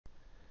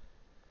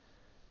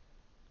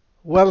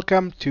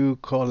Welcome to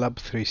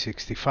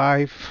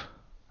Collab365.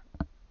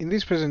 In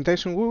this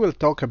presentation we will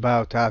talk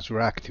about Azure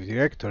Active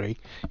Directory,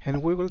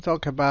 and we will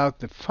talk about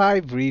the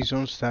 5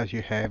 reasons that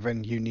you have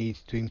and you need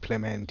to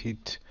implement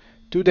it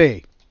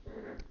today.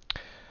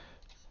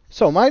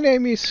 So my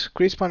name is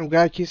Chris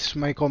Panougakis,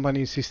 my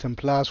company is System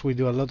Plus. We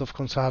do a lot of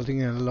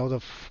consulting and a lot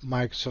of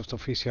Microsoft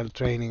official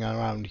training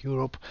around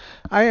Europe.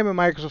 I am a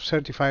Microsoft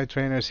certified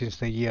trainer since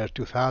the year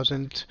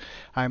 2000.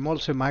 I'm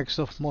also a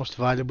Microsoft Most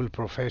Valuable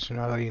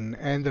Professional in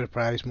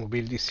Enterprise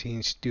Mobility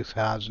since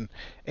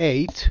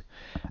 2008.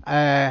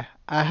 I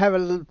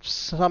have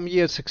some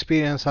years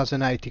experience as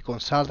an IT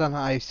consultant.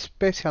 I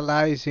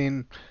specialize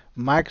in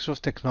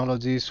Microsoft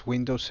technologies,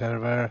 Windows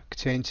Server,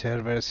 Exchange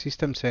Server,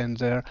 System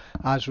Center,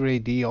 Azure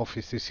AD,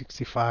 Office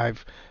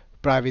 365,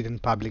 private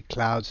and public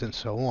clouds, and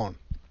so on.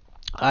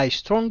 I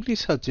strongly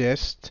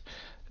suggest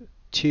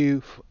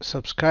to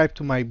subscribe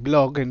to my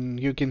blog, and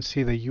you can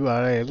see the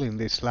URL in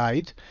this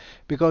slide,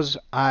 because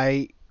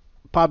I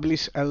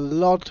publish a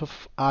lot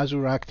of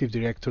Azure Active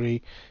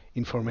Directory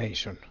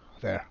information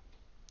there.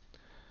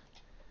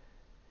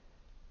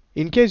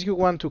 In case you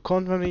want to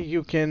contact me,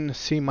 you can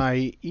see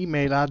my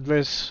email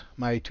address,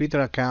 my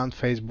Twitter account,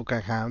 Facebook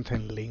account,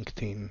 and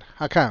LinkedIn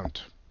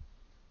account.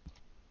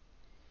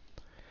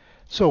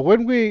 So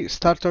when we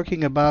start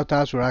talking about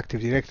Azure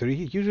Active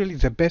Directory, usually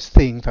the best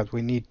thing that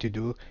we need to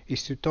do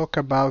is to talk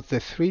about the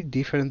 3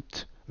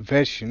 different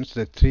versions,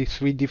 the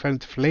three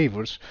different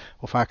flavors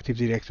of Active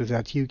Directory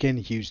that you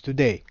can use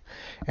today.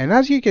 And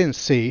as you can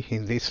see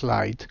in this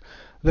slide,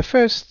 the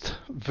first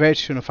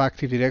version of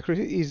Active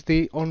Directory is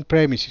the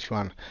on-premises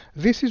one.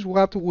 This is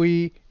what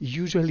we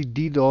usually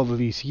did all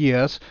these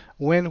years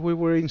when we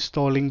were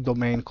installing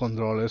domain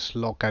controllers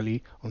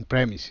locally on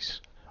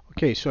premises.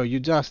 Okay, so you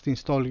just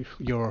install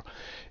your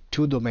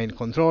 2 domain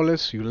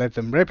controllers, you let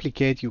them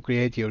replicate, you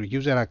create your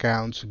user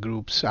accounts,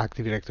 groups,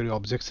 Active Directory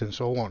objects, and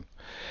so on.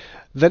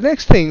 The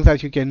next thing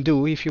that you can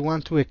do if you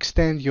want to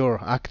extend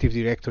your Active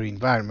Directory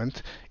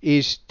environment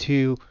is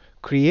to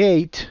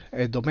create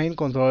a domain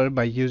controller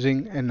by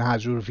using an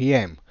Azure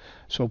VM.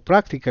 So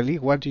practically,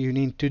 what do you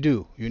need to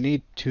do? You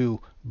need to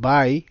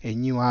buy a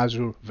new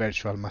Azure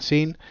virtual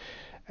machine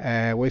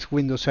with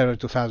Windows Server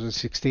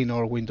 2016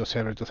 or Windows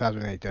Server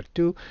 2008 or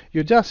 2.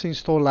 You just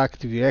install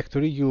Active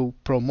Directory, you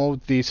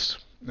promote this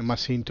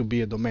machine to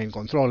be a domain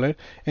controller,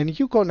 and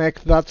you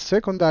connect that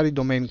secondary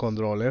domain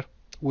controller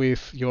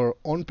with your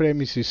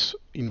on-premises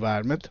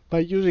environment by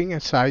using a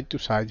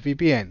site-to-site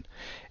VPN.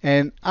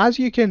 And as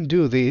you can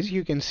do this,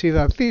 you can see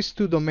that these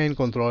 2 domain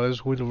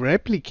controllers will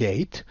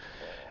replicate,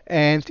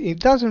 and it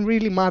doesn't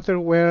really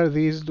matter where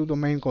these 2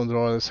 domain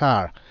controllers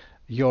are.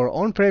 Your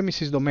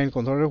on-premises domain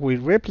controller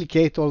will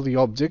replicate all the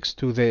objects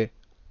to the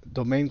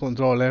domain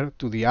controller,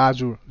 to the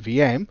Azure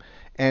VM,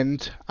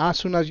 and as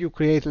soon as you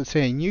create, let's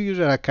say, a new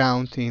user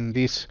account in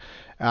this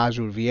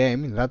Azure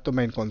VM, in that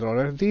domain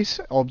controller,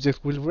 this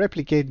object will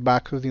replicate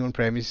back to the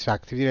on-premises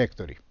Active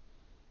Directory.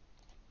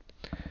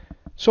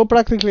 So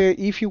practically,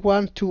 if you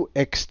want to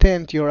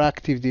extend your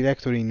Active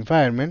Directory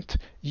environment,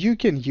 you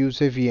can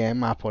use a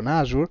VM up on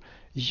Azure.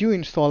 You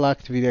install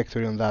Active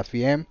Directory on that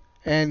VM,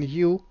 and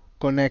you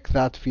connect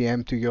that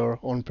VM to your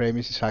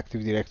on-premises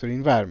Active Directory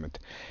environment.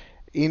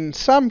 In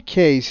some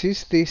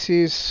cases, this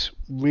is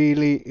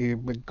really a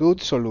good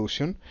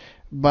solution,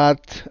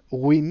 but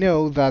we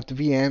know that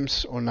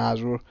VMs on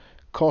Azure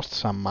cost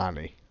some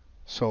money.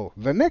 So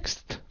the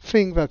next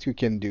thing that you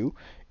can do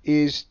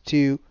is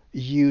to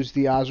use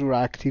the Azure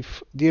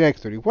Active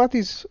Directory. What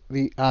is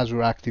the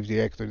Azure Active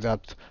Directory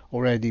that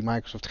already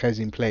Microsoft has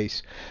in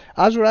place?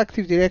 Azure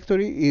Active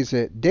Directory is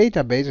a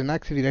database, an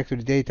Active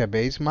Directory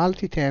database,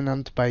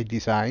 multi-tenant by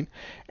design,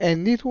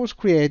 and it was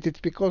created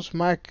because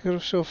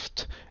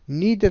Microsoft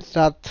needed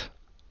that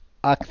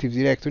Active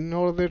Directory in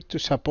order to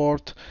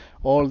support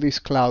all these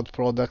cloud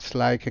products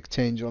like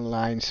Exchange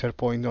Online,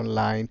 SharePoint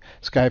Online,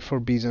 Skype for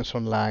Business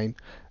Online.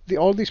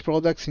 All these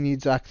products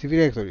need Active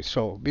Directory.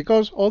 So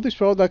because all these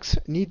products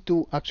need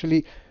to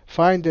actually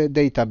find a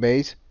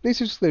database, this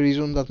is the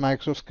reason that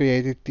Microsoft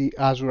created the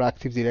Azure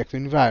Active Directory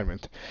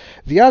environment.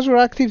 The Azure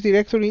Active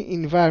Directory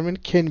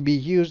environment can be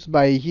used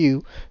by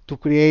you to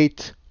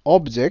create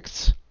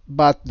objects,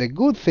 but the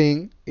good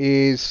thing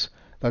is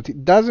that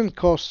it doesn't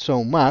cost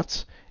so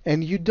much,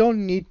 and you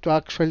don't need to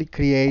actually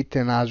create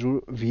an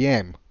Azure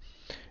VM.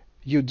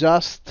 You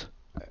just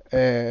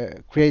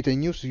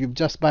you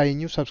just buy a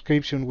new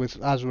subscription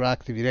with Azure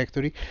Active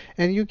Directory,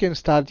 and you can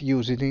start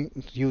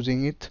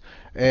using it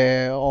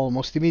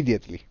almost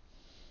immediately.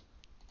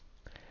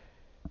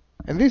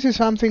 And this is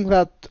something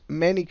that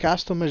many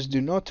customers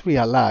do not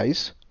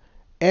realize.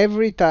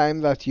 Every time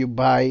that you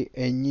buy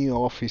a new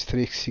Office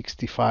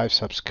 365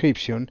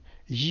 subscription,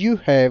 you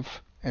have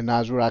an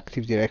Azure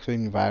Active Directory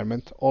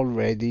environment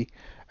already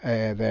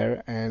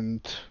there,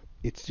 and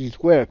it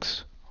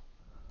works.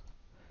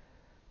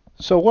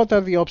 So what are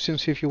the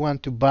options if you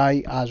want to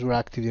buy Azure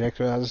Active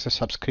Directory as a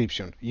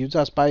subscription? You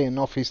just buy an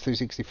Office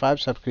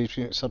 365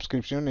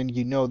 subscription and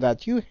you know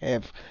that you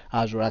have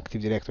Azure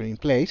Active Directory in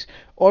place,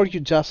 or you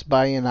just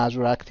buy an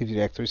Azure Active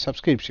Directory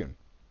subscription.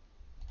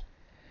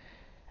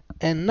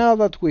 And now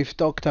that we've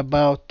talked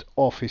about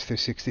Office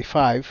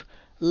 365,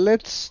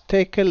 let's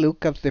take a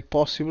look at the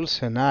possible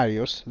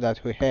scenarios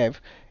that we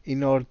have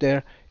in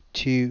order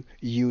to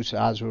use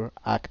Azure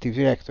Active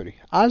Directory.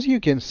 As you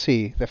can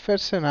see, the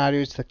first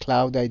scenario is the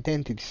cloud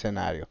identity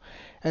scenario.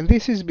 And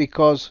this is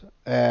because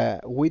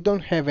we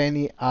don't have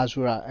any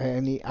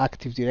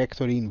Active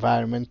Directory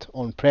environment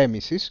on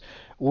premises.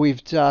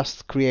 We've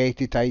just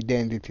created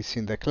identities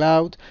in the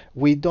cloud.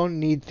 We don't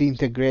need the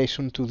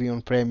integration to the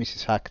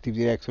on-premises Active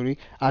Directory.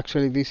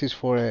 Actually, this is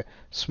for a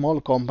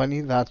small company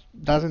that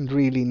doesn't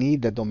really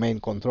need a domain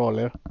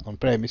controller on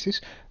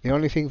premises. The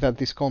only thing that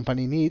this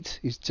company needs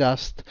is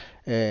just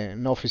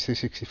an Office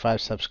 365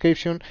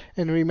 subscription.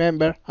 And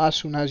remember, as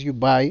soon as you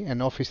buy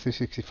an Office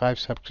 365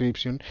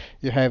 subscription,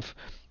 you have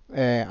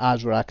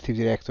Azure Active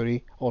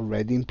Directory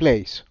already in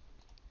place.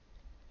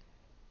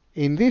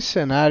 In this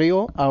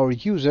scenario, our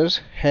users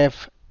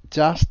have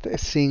just a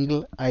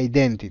single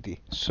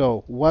identity.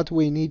 So what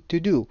we need to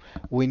do,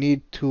 we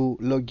need to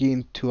log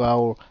in to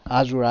our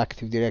Azure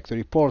Active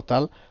Directory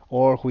portal,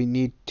 or we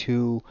need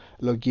to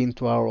log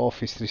into our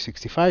Office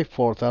 365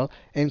 portal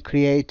and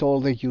create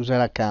all the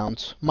user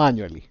accounts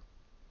manually.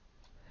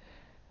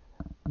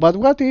 But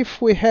what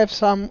if we have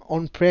some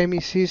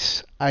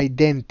on-premises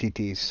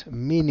identities,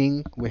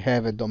 meaning we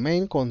have a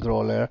domain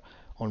controller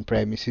on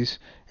premises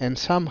and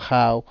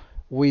somehow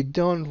we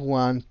don't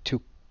want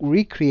to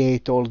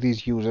recreate all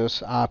these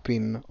users up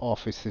in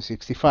Office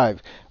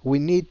 365. We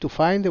need to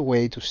find a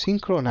way to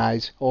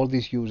synchronize all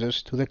these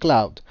users to the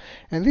cloud.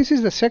 And this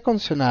is the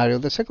second scenario.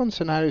 The second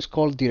scenario is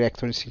called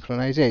directory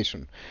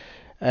synchronization.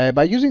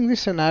 By using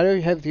this scenario,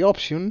 you have the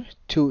option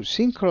to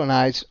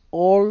synchronize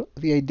all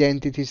the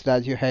identities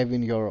that you have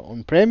in your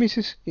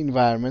on-premises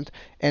environment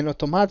and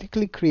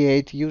automatically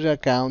create user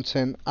accounts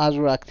and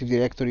Azure Active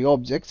Directory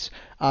objects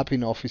up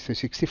in Office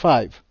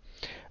 365.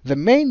 The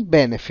main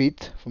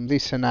benefit from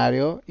this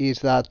scenario is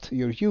that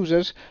your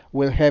users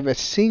will have a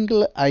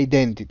single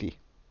identity.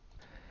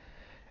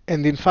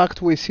 And in fact,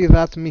 we see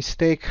that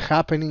mistake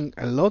happening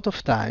a lot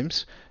of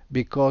times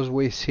because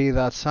we see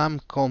that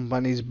some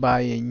companies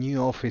buy a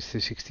new Office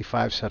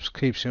 365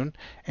 subscription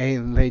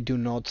and they do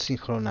not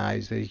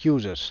synchronize their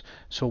users.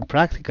 So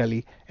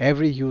practically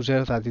every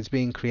user that is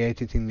being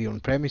created in the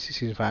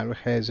on-premises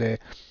environment has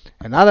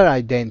another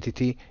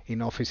identity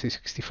in Office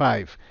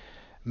 365.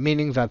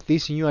 Meaning that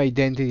this new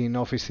identity in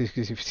Office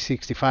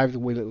 365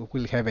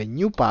 will have a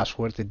new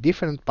password, a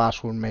different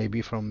password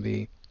maybe from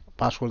the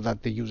password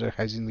that the user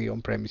has in the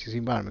on-premises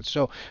environment.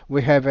 So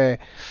we have a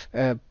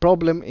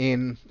problem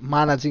in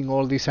managing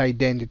all these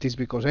identities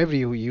because every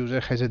user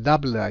has a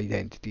double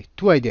identity,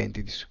 two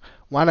identities.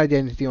 One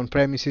identity on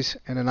premises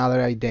and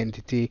another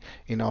identity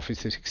in Office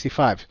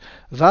 365.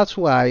 That's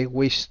why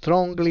we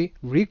strongly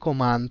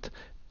recommend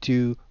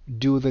to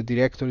do the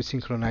directory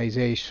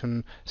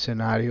synchronization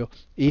scenario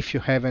if you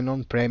have an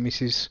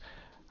on-premises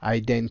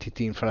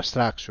identity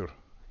infrastructure.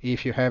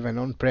 If you have an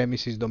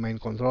on-premises domain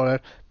controller,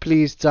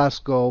 please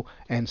just go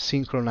and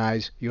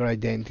synchronize your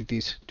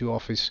identities to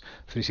Office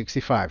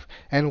 365.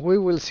 And we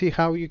will see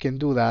how you can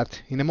do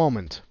that in a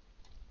moment.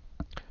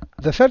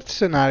 The third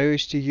scenario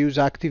is to use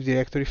Active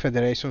Directory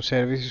Federation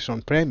services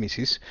on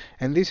premises,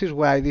 and this is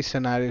why this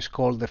scenario is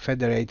called the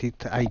federated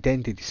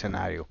identity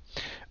scenario.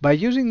 By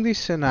using this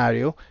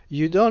scenario,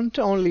 you don't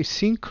only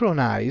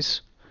synchronize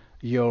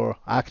your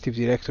Active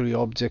Directory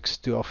objects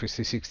to Office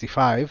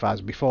 365 as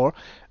before,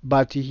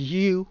 but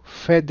you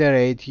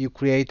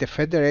create a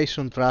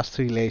federation trust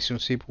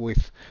relationship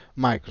with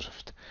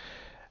Microsoft.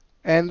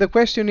 And the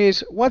question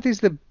is, what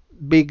is the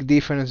big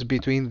difference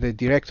between the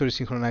directory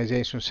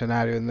synchronization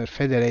scenario and the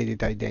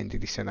federated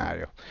identity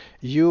scenario?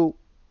 You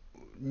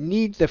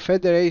need the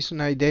federation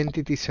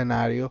identity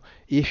scenario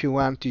if you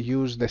want to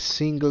use the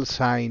single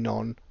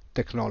sign-on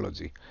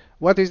technology.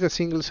 What is the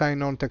single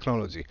sign-on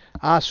technology?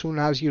 As soon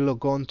as you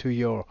log on to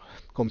your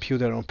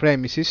computer on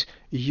premises,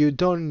 you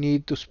don't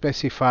need to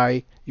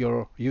specify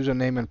your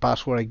username and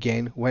password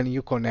again when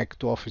you connect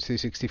to Office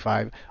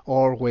 365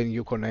 or when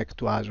you connect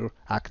to Azure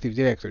Active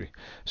Directory.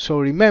 So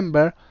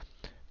remember,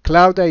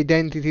 cloud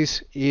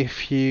identities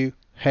if you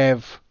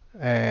have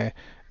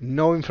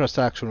no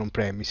infrastructure on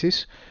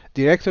premises.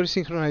 Directory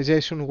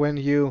synchronization when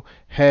you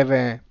have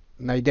an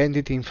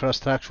identity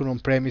infrastructure on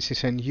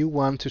premises and you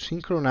want to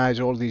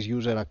synchronize all these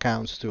user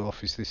accounts to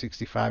Office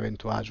 365 and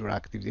to Azure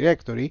Active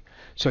Directory,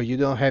 so you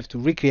don't have to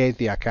recreate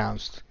the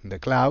accounts in the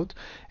cloud.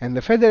 And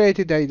the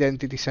federated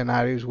identity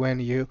scenario is when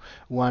you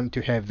want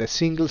to have the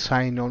single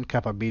sign-on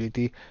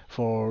capability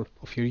for all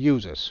of your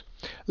users.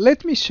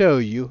 Let me show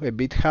you a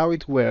bit how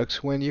it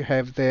works when you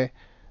have the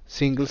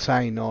single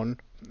sign-on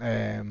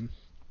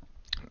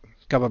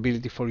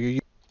capability for your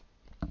users.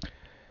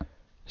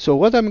 So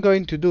what I'm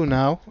going to do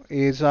now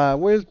is I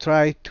will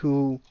try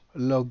to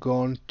log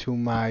on to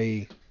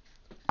my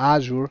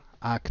Azure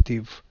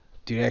Active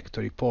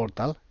Directory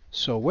portal.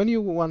 So when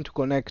you want to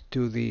connect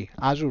to the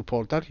Azure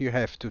portal, you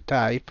have to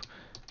type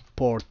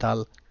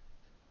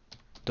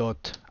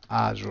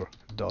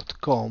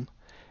portal.azure.com,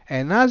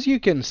 and as you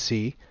can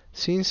see,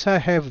 since I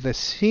have the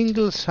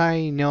single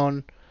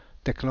sign-on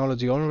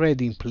technology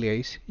already in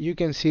place, you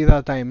can see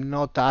that I'm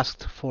not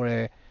asked for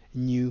a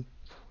new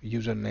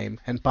username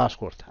and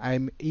password.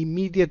 I'm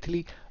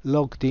immediately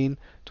logged in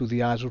to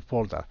the Azure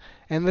portal.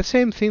 And the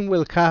same thing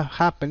will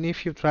happen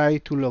if you try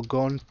to log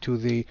on to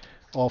the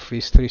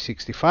Office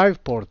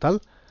 365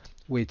 portal,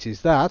 which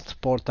is that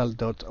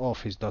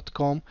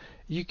portal.office.com.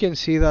 You can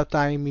see that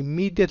I'm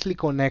immediately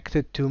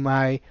connected to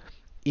my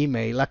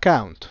email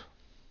account.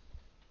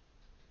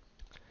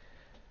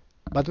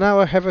 But now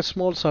I have a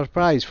small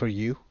surprise for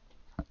you.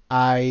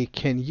 I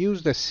can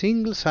use the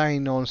single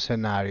sign-on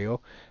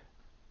scenario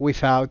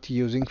without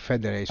using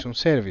Federation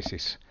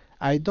services.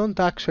 I don't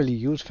actually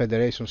use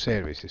Federation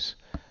services.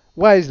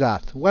 Why is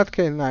that? What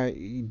can I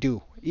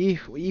do?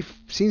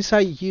 Since I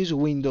use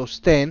Windows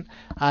 10,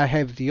 I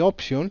have the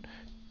option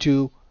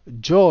to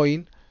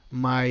join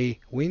my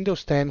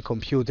Windows 10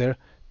 computer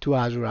to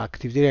Azure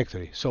Active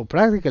Directory. So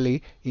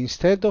practically,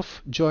 instead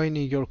of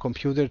joining your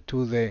computer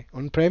to the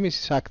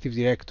on-premises Active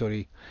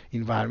Directory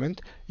environment,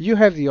 you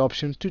have the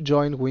option to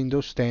join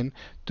Windows 10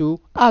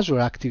 to Azure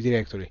Active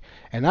Directory.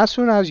 And as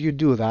soon as you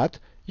do that,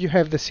 you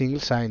have the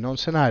single sign-on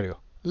scenario.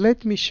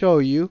 Let me show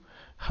you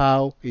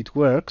how it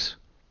works.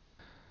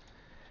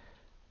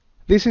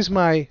 This is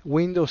my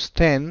Windows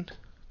 10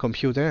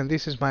 computer and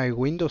this is my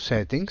Windows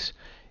settings.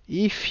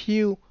 If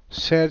you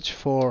search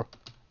for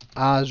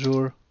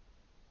Azure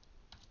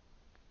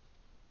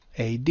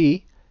AD,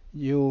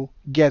 you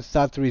get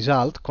that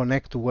result,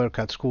 connect to work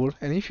at school,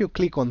 and if you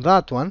click on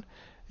that one,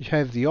 you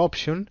have the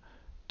option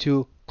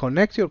to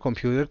connect your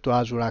computer to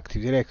Azure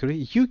Active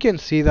Directory. You can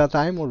see that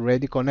I'm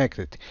already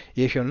connected.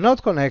 If you're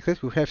not connected,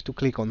 you have to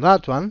click on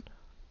that one,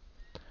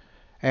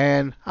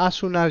 and as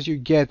soon as you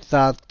get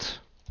that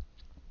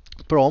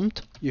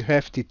prompt, you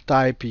have to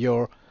type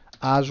your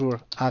Azure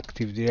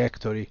Active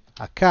Directory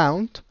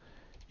account.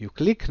 You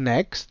click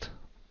Next.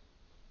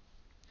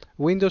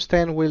 Windows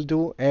 10 will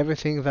do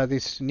everything that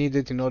is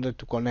needed in order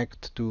to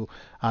connect to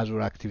Azure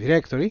Active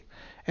Directory,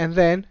 and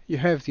then you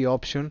have the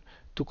option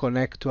to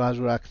connect to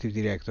Azure Active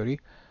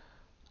Directory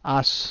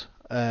as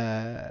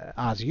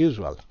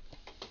usual.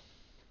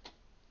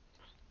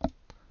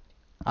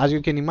 As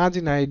you can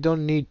imagine, I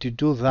don't need to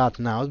do that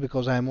now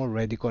because I'm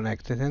already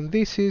connected, and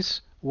this is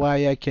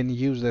why I can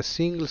use the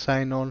single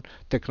sign-on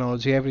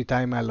technology every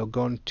time I log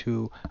on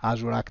to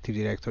Azure Active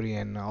Directory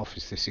and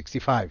Office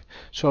 365.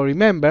 So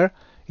remember,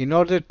 in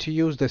order to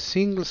use the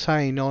single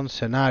sign-on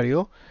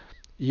scenario,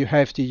 you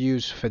have to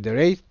use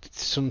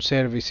Federation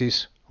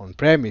services on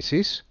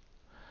premises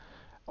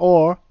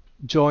or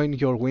join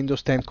your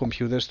Windows 10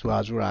 computers to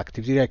Azure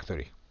Active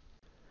Directory.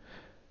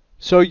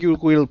 So you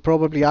will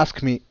probably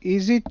ask me,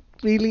 is it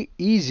really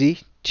easy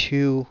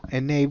to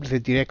enable the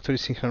directory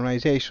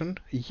synchronization?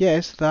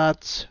 Yes,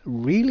 that's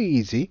really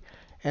easy.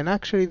 And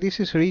actually, this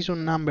is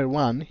reason number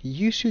one.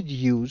 You should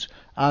use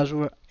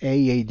Azure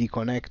AAD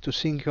Connect to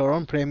sync your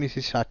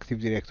on-premises Active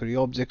Directory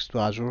objects to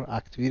Azure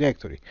Active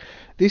Directory.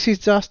 This is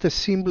just a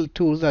simple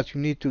tool that you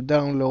need to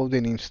download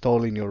and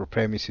install in your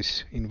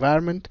premises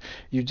environment.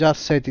 You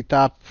just set it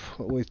up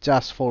with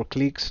just 4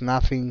 clicks,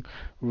 nothing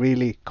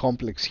really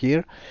complex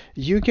here.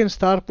 You can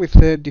start with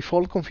the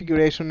default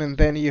configuration, and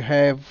then you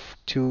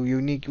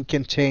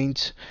can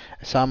change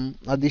some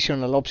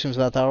additional options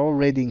that are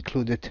already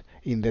included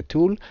in the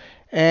tool.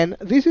 And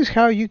this is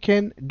how you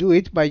can do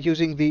it by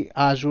using the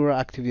Azure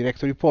Active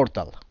Directory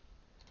portal.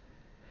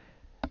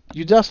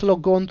 You just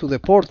log on to the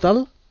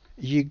portal,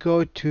 you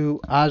go to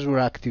Azure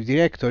Active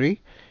Directory.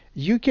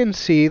 You can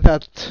see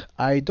that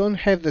I don't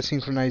have the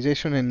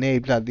synchronization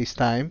enabled at this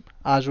time.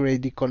 Azure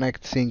AD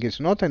Connect Sync is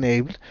not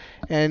enabled,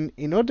 and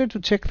in order to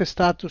check the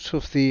status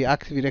of the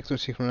Active Directory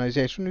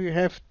synchronization, you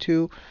have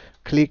to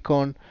click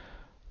on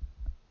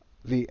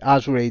the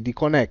Azure AD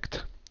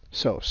Connect.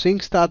 So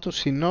sync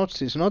status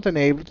is not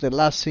enabled, the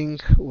last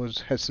sync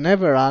has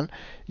never run.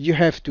 You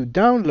have to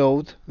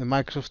download the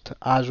Microsoft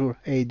Azure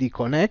AD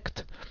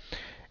Connect.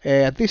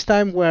 At this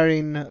time we're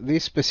in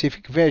this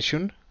specific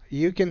version.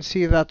 You can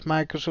see that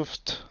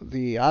Microsoft,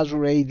 the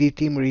Azure AD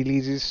team,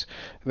 releases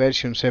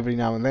versions every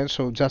now and then,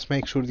 so just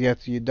make sure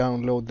that you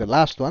download the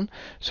last one.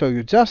 So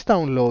you just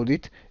download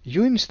it,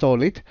 you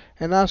install it,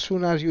 and as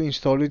soon as you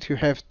install it, you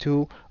have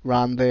to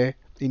run the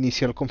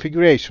initial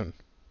configuration.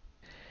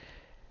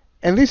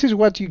 And this is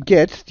what you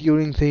get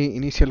during the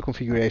initial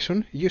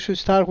configuration. You should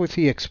start with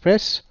the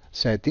Express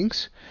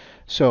settings.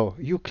 So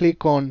you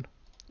click on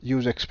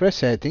Use Express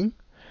setting.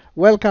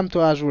 Welcome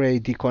to Azure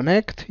AD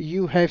Connect.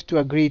 You have to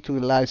agree to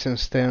the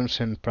license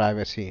terms and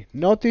privacy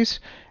notice,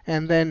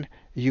 and then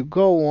you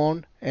go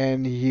on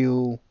and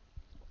you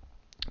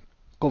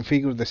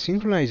configure the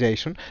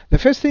synchronization. The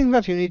first thing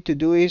that you need to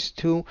do is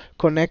to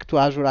connect to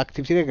Azure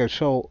Active Directory.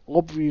 So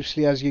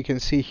obviously, as you can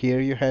see here,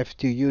 you have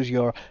to use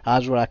your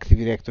Azure Active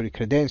Directory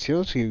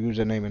credentials, your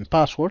username and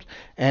password,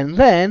 and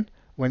then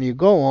when you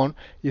go on,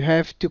 you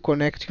have to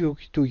connect you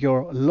to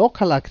your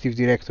local Active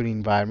Directory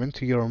environment,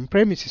 to your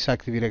on-premises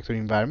Active Directory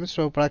environment.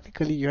 So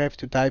practically you have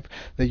to type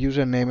the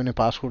username and the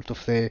password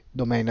of the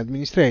domain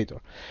administrator.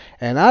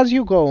 And as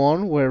you go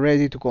on, we're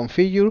ready to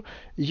configure.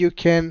 You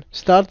can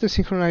start the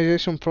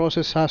synchronization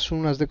process as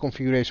soon as the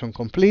configuration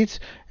completes.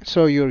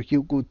 So you're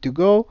good to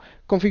go.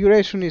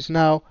 Configuration is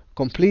now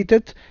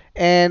completed,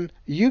 and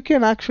you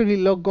can actually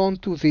log on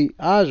to the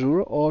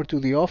Azure or to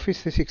the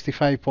Office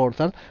 365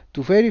 portal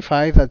to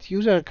verify that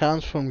user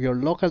accounts from your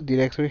local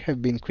directory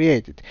have been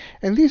created.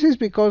 And this is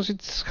because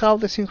it's how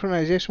the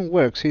synchronization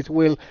works. It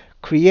will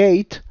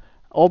create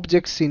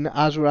objects in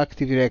Azure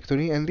Active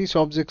Directory, and these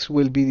objects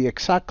will be the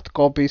exact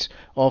copies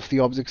of the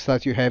objects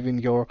that you have in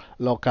your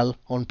local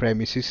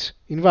on-premises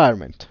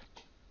environment.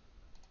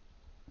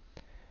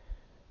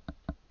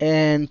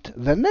 And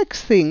the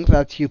next thing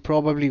that you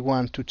probably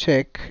want to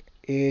check,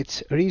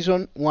 it's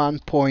reason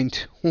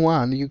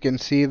 1.1. You can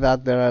see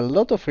that there are a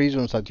lot of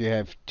reasons that you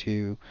have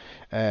to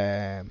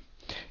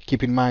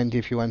keep in mind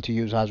if you want to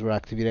use Azure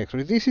Active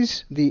Directory. This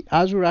is the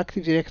Azure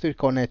Active Directory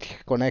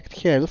Connect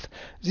Health.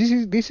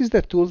 This is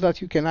the tool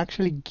that you can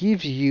actually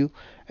give you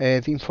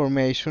the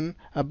information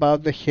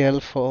about the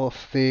health of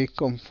the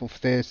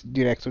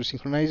directory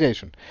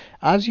synchronization.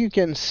 As you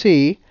can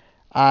see,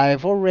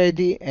 I've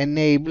already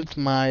enabled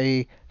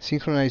my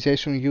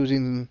synchronization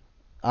using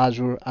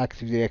Azure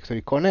Active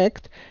Directory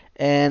Connect,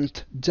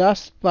 and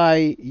just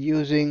by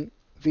using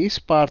this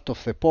part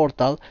of the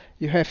portal,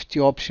 you have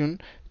the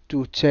option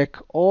to check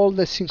all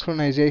the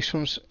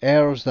synchronizations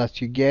errors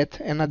that you get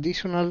and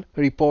additional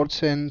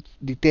reports and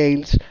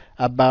details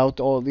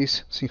about all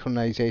these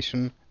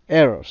synchronization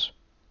errors.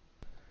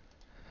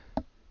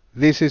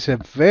 This is a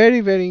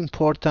very, very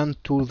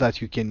important tool that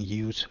you can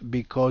use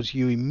because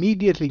you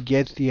immediately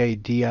get the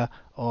idea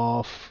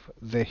of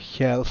the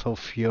health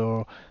of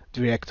your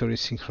directory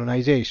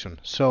synchronization.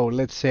 So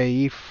let's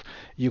say if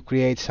you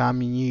create some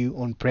new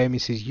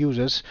on-premises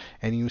users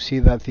and you see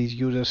that these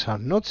users are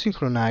not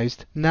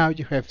synchronized, now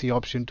you have the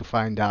option to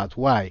find out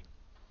why.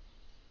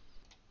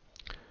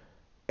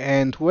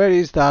 And where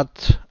is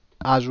that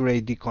Azure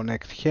AD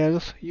Connect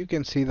Health? You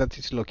can see that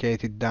it's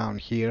located down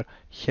here,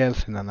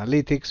 Health and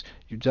Analytics.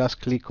 You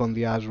just click on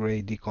the Azure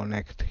AD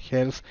Connect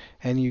Health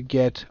and you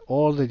get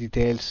all the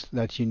details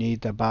that you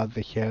need about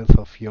the health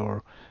of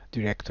your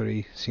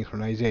directory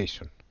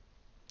synchronization.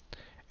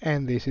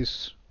 And this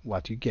is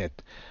what you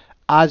get.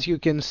 As you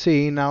can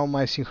see, now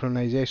my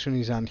synchronization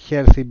is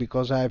unhealthy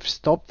because I've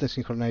stopped the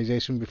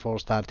synchronization before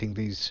starting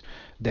these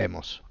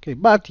demos. Okay,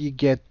 but you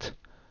get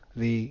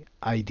the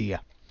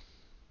idea.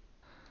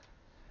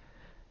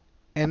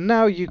 And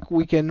now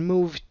we can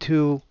move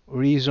to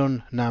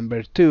reason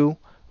number 2.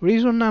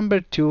 Reason number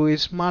 2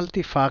 is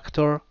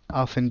multi-factor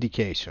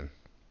authentication.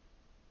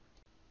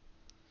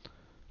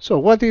 So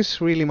what is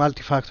really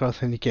multi-factor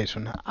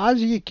authentication?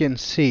 As you can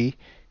see,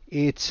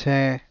 it's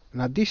an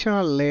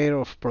additional layer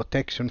of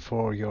protection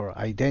for your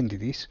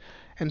identities.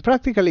 And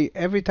practically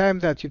every time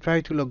that you try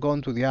to log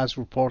on to the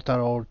Azure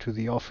portal or to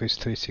the Office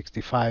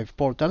 365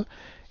 portal,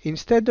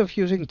 instead of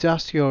using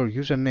just your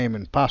username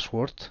and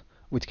password,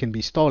 which can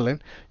be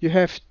stolen, you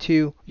have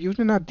to use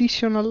an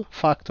additional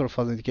factor of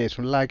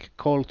authentication, like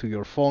call to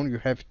your phone. You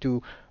have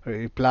to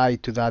reply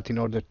to that in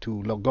order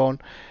to log on,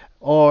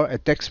 or a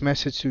text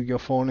message to your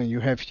phone and you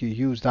have to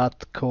use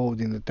that code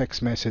in the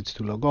text message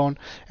to log on,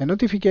 a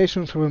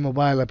notification through a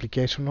mobile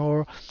application,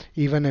 or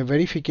even a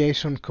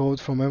verification code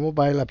from a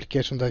mobile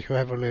application that you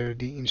have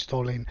already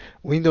installed in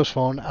Windows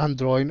Phone,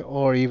 Android,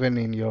 or even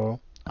in your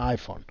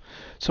iPhone.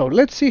 So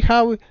let's see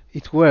how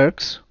it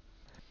works.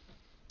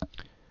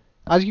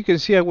 As you can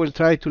see, I will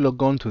try to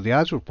log on to the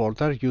Azure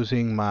portal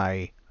using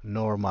my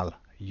normal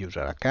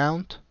user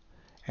account,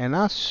 and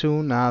as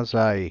soon as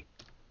I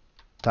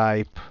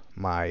type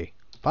my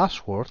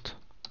password,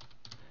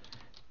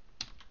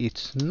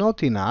 it's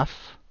not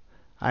enough.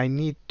 I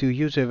need to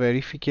use a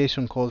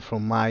verification code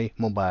from my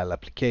mobile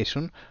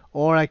application,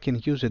 or I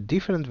can use a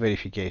different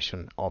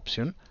verification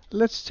option.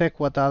 Let's check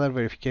what other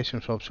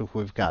verification options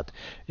we've got.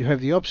 You have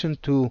the option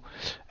to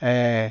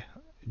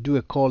do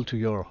a call to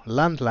your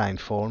landline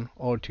phone,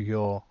 or to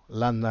your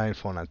landline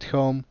phone at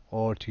home,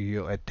 or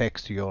to a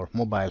text to your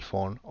mobile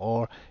phone,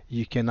 or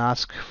you can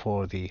ask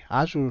for the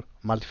Azure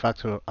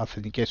multi-factor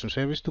authentication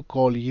service to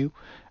call you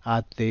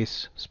at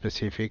this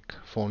specific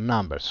phone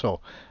number. So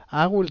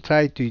I will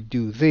try to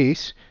do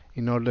this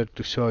in order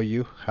to show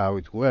you how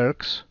it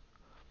works.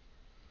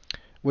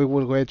 We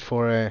will wait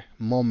for a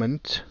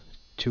moment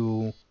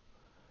to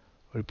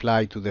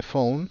reply to the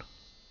phone.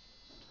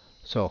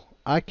 So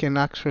I can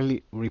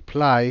actually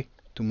reply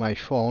to my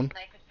phone.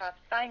 Microsoft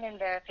sign-in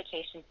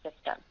verification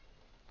system.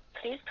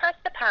 Please press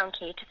the pound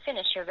key to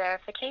finish your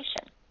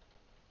verification.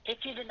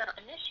 If you did not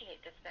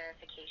initiate this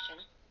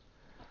verification,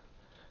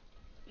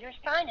 your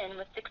sign-in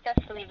was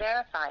successfully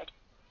verified.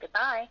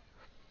 Goodbye.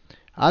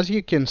 As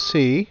you can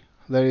see,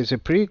 there is a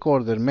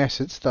pre-recorded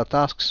message that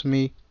asks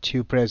me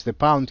to press the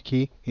pound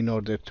key in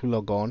order to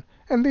log on,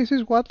 and this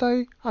is what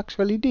I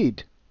actually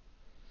did.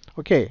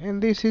 Okay,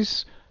 and this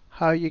is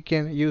how you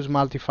can use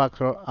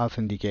multi-factor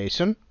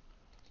authentication.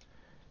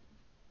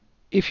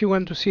 If you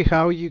want to see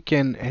how you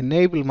can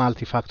enable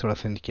multi-factor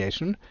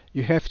authentication,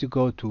 you have to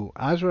go to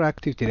Azure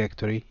Active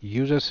Directory,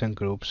 Users and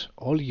Groups,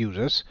 All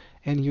Users,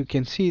 and you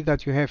can see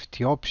that you have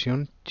the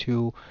option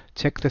to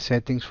check the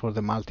settings for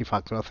the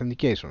multi-factor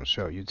authentication.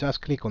 So you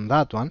just click on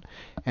that one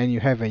and you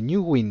have a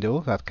new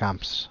window that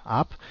comes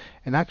up,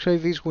 and actually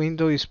this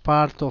window is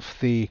part of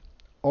the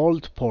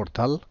old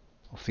portal,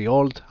 of the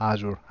old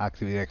Azure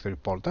Active Directory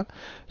portal.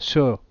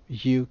 So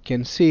you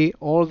can see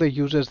all the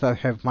users that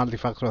have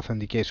multi-factor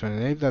authentication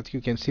enabled. That you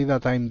can see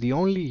that I'm the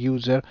only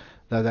user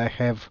that I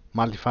have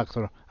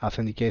multi-factor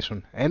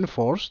authentication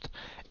enforced.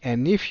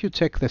 And if you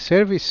check the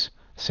service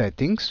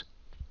settings,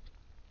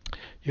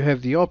 you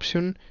have the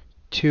option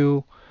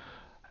to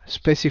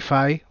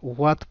specify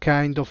what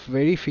kind of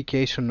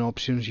verification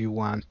options you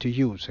want to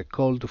use: a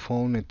call to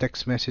phone, a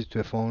text message to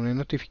a phone, a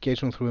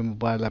notification through a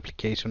mobile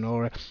application,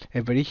 or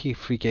a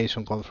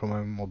verification call from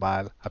a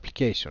mobile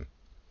application.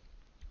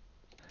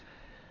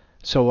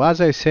 So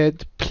as I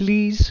said,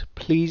 please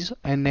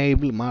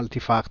enable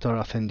multi-factor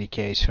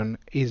authentication.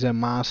 Is a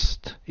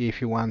must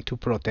if you want to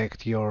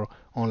protect your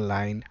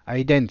online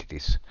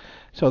identities.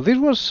 So this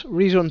was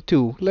reason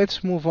 2.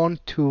 Let's move on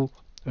to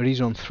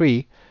reason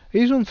 3.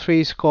 Reason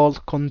 3 is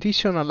called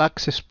conditional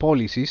access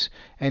policies,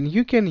 and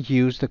you can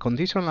use the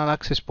conditional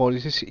access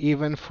policies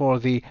even for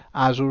the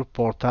Azure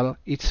portal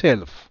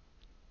itself.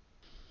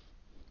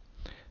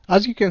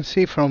 As you can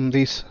see from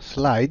this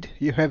slide,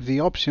 you have the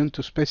option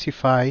to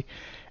specify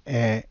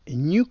a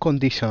new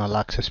conditional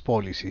access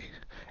policy.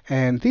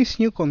 And this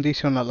new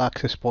conditional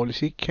access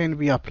policy can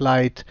be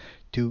applied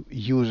to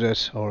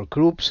users or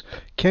groups,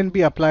 can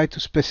be applied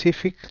to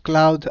specific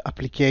cloud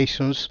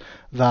applications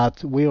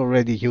that we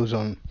already use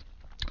on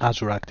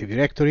Azure Active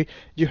Directory.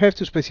 You have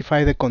to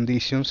specify the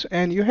conditions,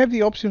 and you have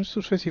the options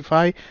to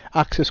specify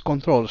access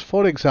controls.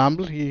 For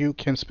example, you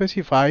can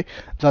specify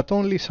that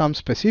only some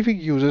specific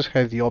users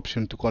have the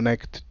option to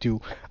connect to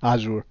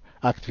Azure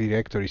Active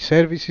Directory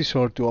services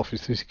or to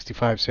Office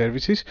 365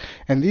 services,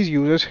 and these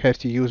users have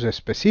to use a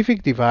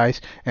specific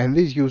device, and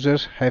these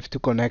users have to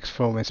connect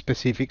from a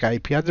specific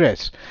IP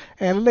address.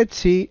 And let's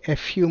see a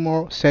few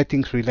more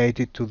settings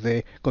related to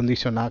the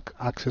conditional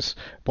access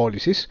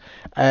policies.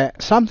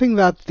 Something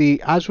that the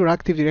Azure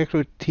Active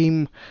Directory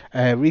team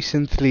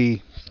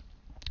recently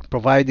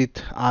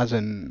provided as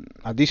an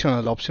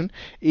additional option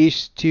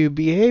is to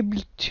be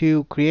able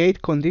to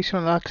create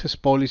conditional access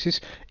policies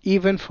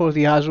even for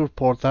the Azure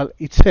portal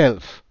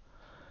itself.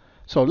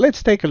 So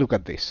let's take a look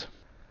at this.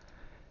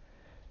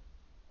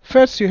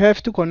 First, you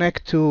have to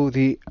connect to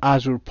the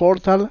Azure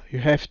portal. You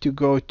have to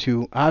go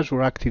to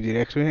Azure Active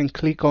Directory and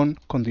click on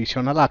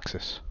conditional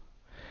access.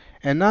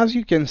 And as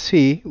you can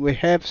see, we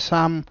have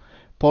some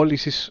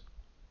policies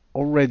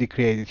already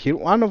created here.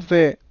 One of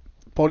the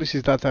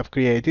policies that I've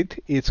created,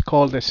 it's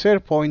called a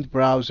SharePoint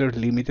Browser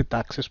Limited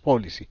Access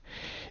Policy.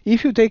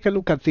 If you take a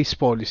look at this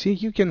policy,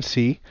 you can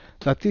see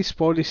that this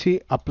policy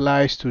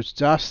applies to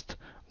just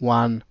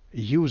one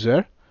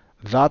user,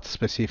 that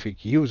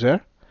specific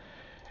user.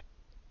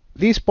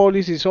 This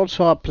policy is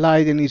also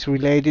applied and is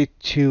related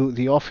to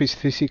the Office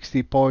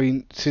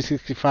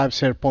 365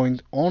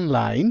 SharePoint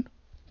Online.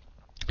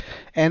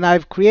 And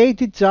I've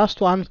created just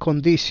one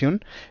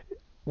condition.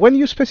 When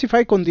you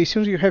specify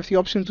conditions, you have the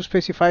option to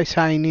specify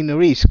sign-in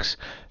risks.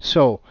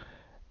 So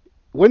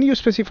when you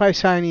specify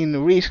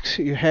sign-in risks,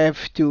 you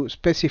have to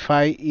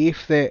specify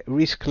if the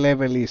risk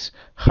level is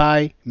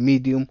high,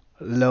 medium,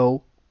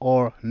 low,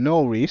 or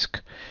no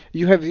risk.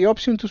 You have the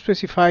option to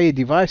specify a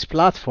device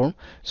platform.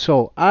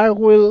 So I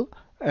will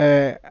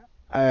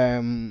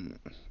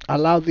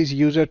allow this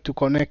user to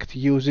connect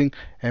using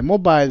a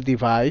mobile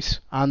device,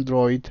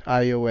 Android,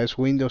 iOS,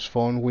 Windows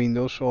Phone,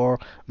 Windows, or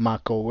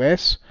Mac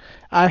OS.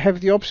 I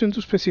have the option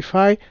to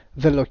specify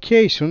the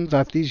location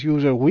that this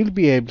user will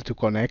be able to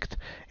connect,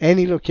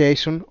 any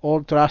location,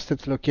 or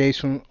trusted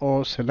location,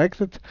 or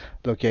selected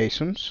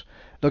locations.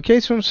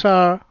 Locations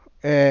are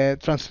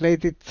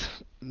translated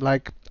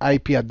like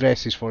IP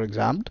addresses, for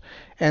example,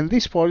 and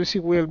this policy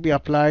will be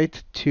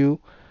applied to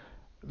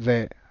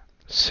the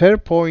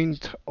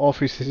SharePoint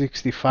Office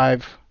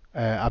 365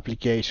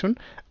 application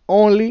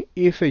only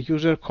if the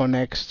user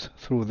connects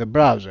through the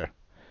browser.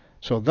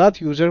 So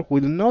that user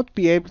will not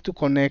be able to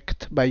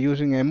connect by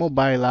using a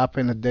mobile app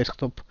and a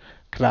desktop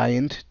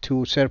client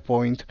to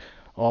SharePoint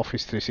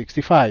Office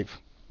 365.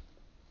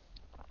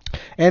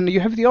 And you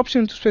have the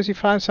option to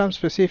specify some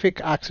specific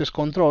access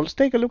controls.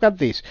 Take a look at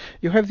this.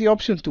 You have the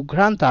option to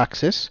grant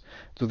access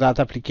to that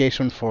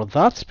application for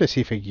that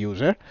specific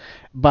user,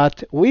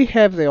 but we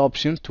have the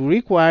option to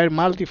require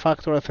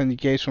multi-factor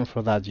authentication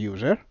for that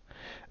user.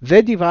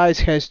 The device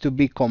has to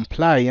be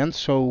compliant,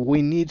 so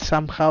we need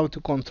somehow to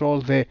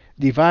control the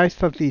device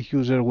that the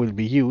user will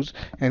be used,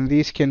 and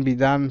this can be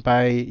done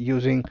by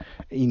using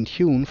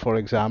Intune, for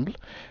example.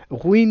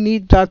 We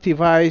need that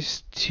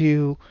device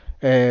to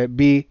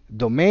be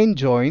domain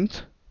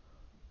joined,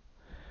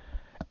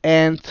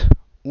 and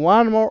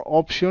one more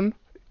option,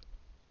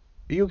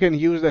 you can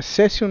use the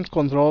session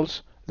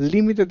controls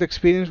limited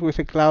experience with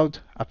a cloud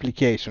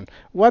application.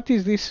 What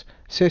is this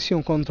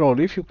session control?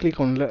 If you click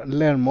on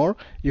learn more,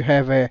 you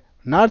have an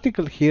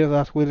article here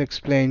that will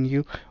explain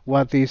you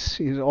what this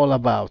is all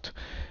about.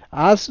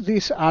 As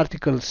this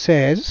article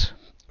says,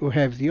 we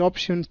have the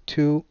option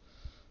to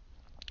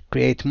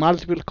create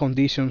multiple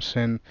conditions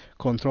and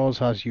controls.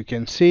 As you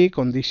can see,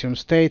 condition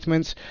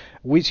statements,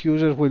 which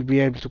user will be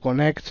able to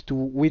connect to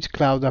which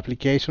cloud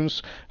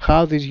applications,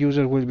 how this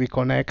user will be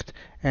connect,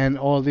 and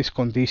all these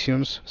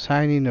conditions,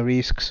 sign-in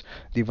risks,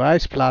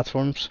 device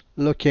platforms,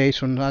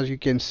 location, as you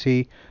can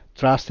see,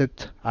 trusted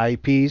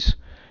IPs,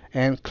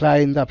 and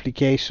client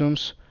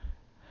applications.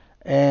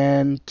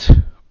 And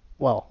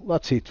well,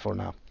 that's it for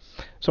now.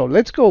 So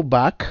let's go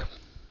back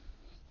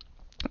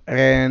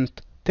and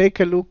take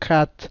a look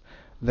at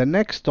the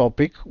next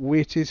topic,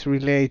 which is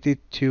related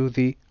to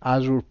the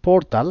Azure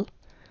portal.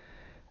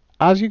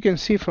 As you can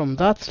see from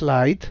that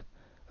slide,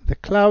 the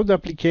cloud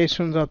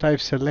application that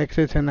I've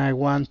selected and I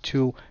want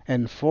to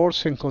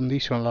enforce a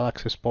conditional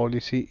access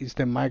policy is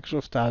the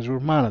Microsoft Azure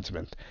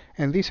Management.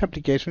 And this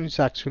application is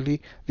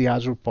actually the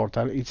Azure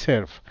portal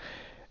itself.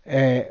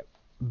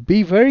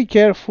 Be very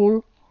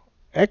careful,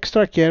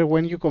 extra care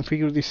when you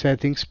configure these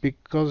settings,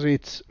 because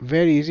it's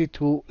very easy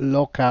to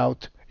lock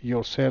out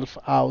yourself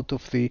out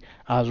of the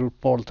Azure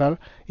portal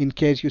in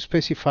case you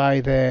specify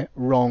the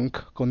wrong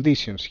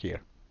conditions here.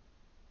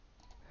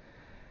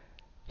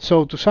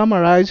 So to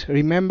summarize,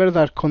 remember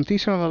that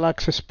conditional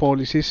access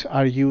policies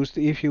are used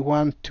if you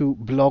want to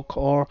block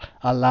or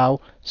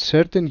allow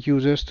certain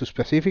users to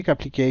specific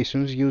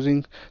applications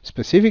using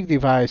specific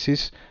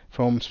devices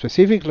from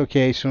specific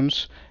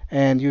locations,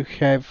 and you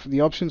have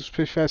the option to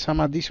specify some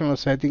additional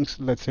settings,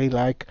 let's say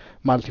like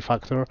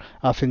multi-factor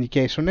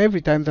authentication, every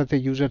time that the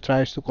user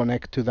tries to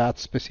connect to that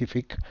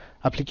specific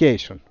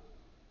application.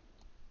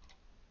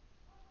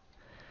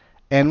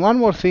 And one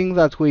more thing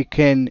that we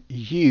can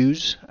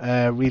use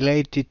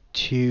related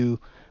to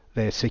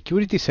the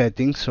security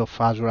settings of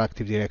Azure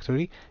Active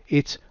Directory,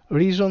 it's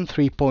Reason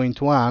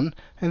 3.1,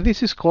 and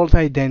this is called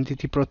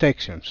Identity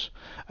protection.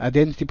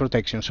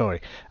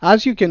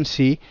 As you can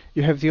see,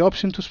 you have the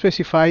option to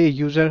specify a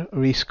user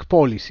risk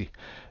policy.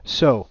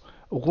 So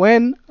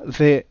when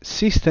the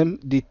system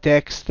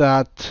detects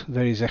that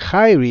there is a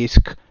high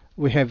risk,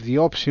 we have the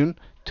option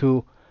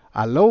to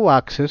allow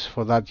access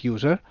for that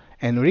user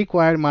and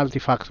require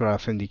multi-factor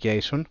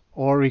authentication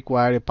or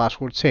require a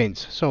password change.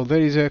 So there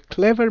is a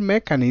clever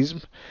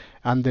mechanism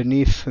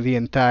underneath the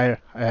entire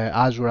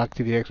Azure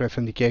Active Directory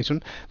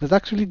authentication that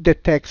actually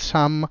detects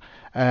some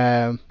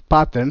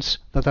patterns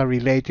that are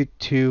related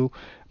to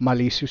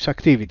malicious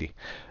activity.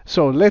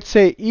 So let's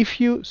say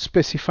if you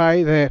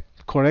specify the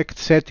correct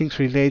settings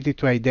related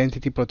to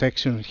identity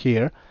protection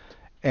here,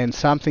 and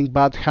something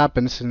bad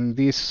happens, and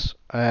this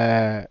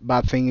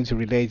bad thing is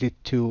related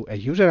to a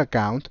user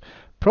account,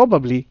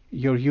 probably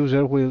your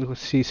user will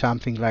see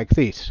something like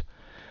this.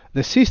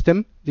 The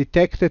system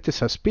detected a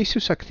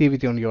suspicious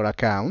activity on your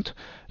account,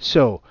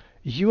 so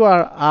you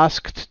are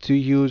asked to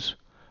use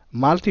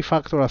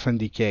multi-factor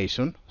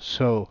authentication.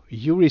 So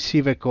you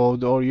receive a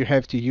code, or you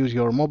have to use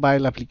your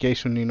mobile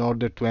application in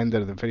order to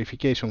enter the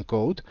verification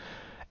code.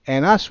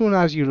 And as soon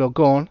as you log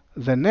on,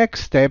 the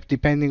next step,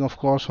 depending of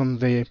course on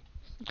the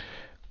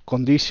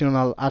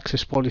conditional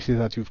access policy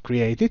that you've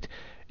created,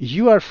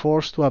 you are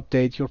forced to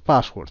update your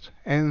password.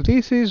 And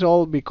this is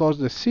all because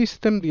the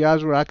system, the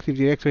Azure Active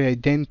Directory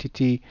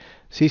identity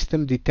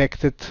system,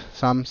 detected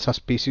some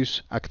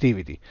suspicious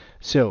activity.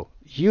 So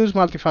use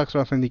multi-factor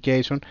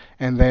authentication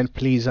and then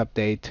please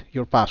update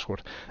your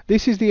password.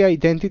 This is the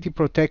identity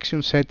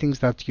protection settings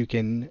that you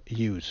can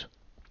use.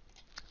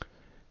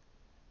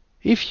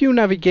 If you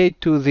navigate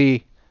to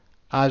the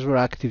Azure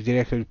Active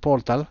Directory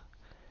portal,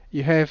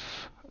 you have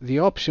the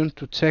option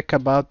to check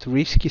about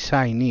risky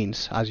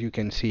sign-ins, as you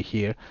can see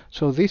here.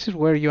 So this is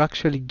where you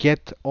actually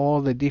get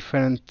all the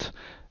different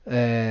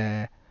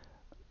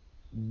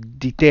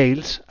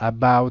details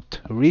about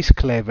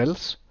risk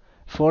levels.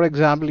 For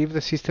example, if the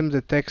system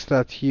detects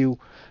that you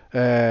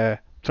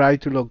try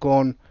to log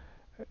on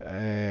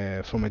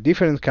from a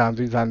different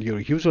country than your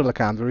usual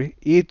country,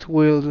 it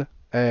will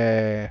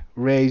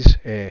raise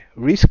a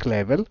risk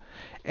level,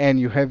 and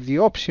you have the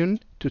option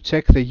to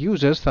check the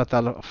users that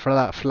are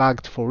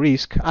flagged for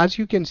risk. As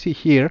you can see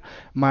here,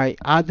 my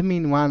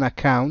admin1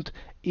 account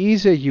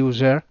is a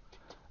user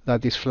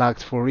that is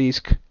flagged for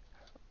risk.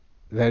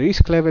 The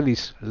risk level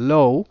is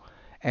low,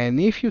 and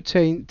if you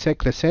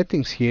check the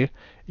settings here,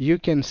 you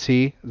can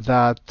see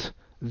that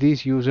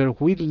this user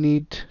will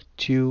need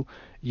to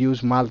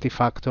use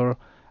multi-factor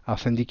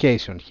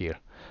authentication here.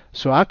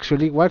 So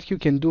actually what you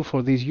can do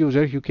for this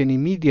user, you can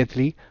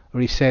immediately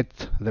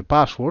reset the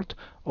password,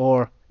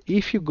 or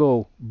if you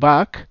go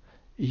back,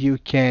 you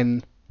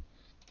can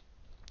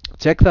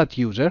check that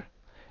user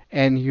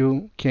and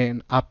you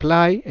can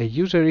apply a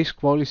user risk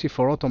policy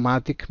for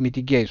automatic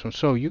mitigation.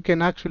 So you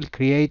can actually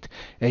create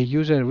a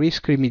user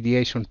risk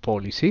remediation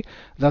policy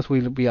that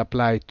will be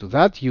applied to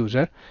that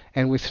user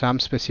and with some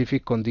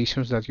specific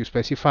conditions that you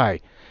specify.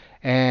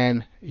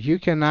 and you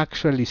can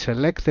actually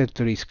select that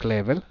risk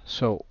level.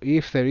 So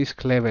if the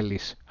risk level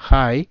is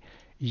high,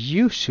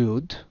 you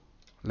should,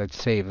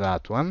 let's save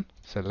that one,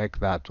 select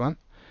that one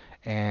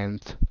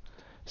and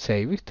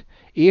save it.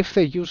 If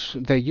the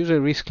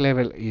user risk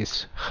level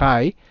is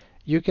high,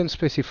 you can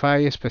specify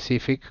a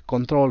specific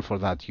control for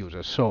that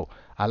user. So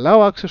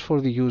allow access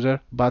for the user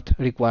but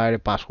require a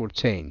password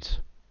change.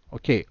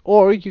 Okay,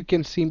 or you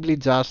can simply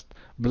just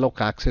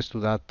block access to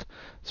that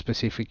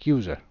specific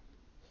user.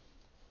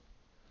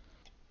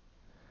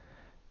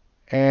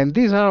 And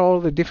these are all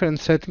the different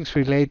settings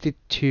related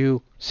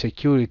to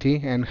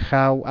security and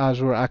how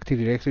Azure Active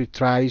Directory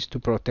tries to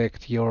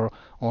protect your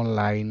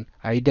online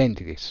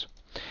identities.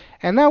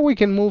 And now we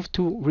can move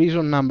to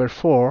reason number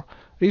 4.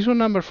 Reason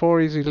number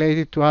 4 is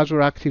related to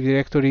Azure Active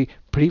Directory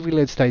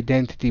privileged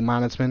identity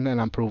management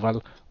and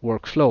approval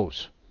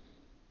workflows.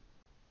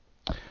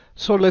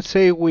 So let's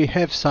say we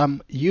have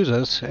some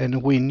users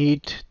and we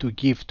need to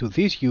give to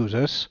these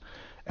users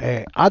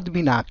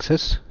admin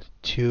access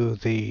to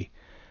the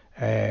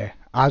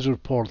Azure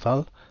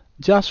portal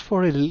just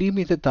for a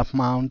limited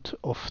amount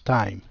of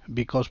time,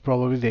 because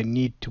probably they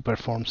need to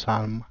perform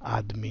some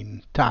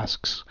admin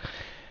tasks.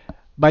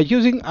 By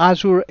using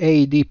Azure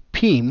AD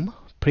PIM,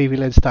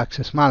 Privileged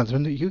Access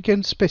Management, you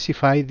can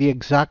specify the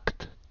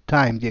exact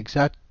time, the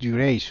exact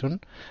duration.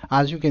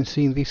 As you can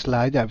see in this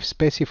slide, I've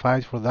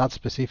specified for that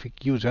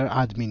specific user,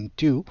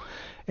 admin2,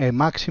 a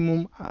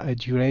maximum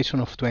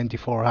duration of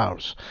 24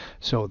 hours.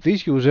 So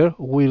this user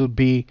will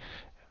be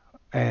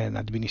an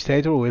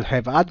administrator, will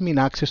have admin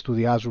access to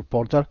the Azure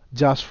portal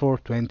just for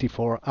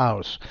 24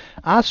 hours.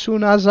 As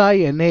soon as I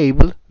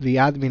enable the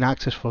admin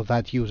access for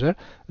that user,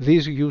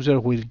 this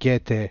user will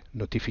get a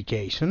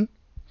notification.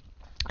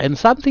 And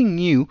something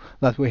new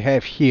that we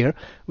have here,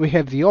 we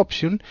have the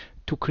option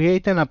to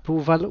create an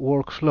approval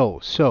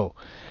workflow. So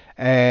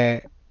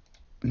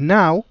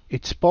now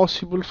it's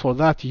possible for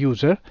that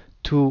user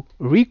to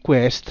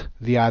request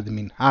the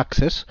admin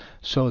access,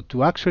 so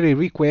to actually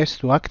request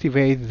to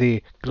activate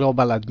the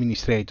global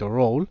administrator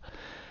role.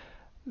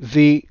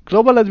 The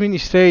global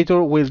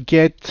administrator will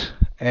get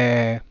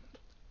a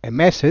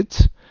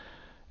message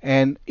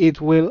and it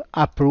will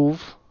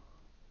approve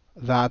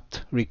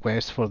that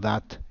request for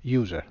that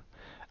user.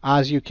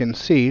 As you can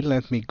see,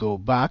 let me go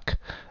back,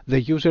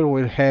 the user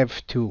will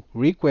have to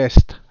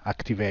request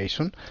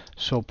activation.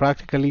 So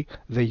practically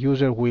the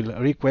user will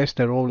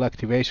request a role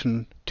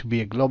activation to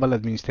be a global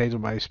administrator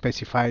by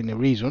specifying a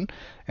reason.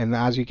 And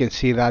as you can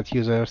see, that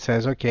user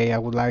says, okay, I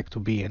would like to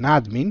be an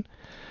admin.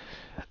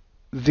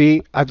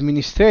 The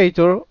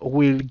administrator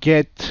will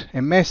get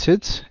a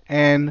message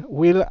and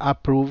will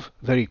approve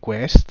the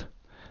request.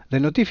 The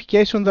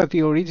notification that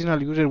the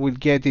original user will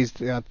get is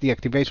that the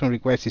activation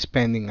request is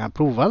pending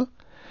approval.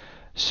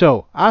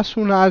 So as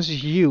soon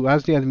as you,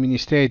 as the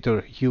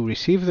administrator, you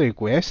receive the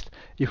request,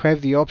 you have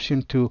the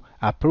option to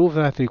approve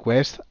that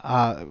request,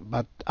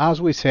 but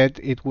as we said,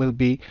 it will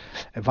be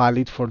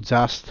valid for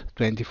just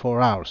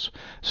 24 hours.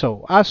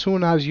 So as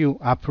soon as you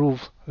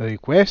approve the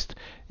request,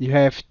 you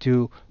have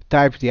to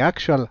type the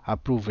actual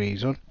approve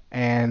reason,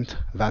 and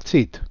that's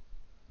it.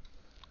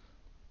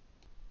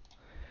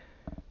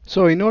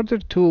 So in order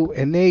to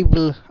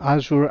enable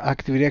Azure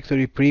Active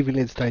Directory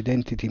Privileged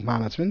Identity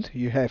Management,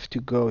 you have to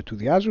go to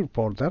the Azure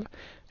portal,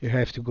 you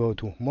have to go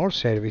to More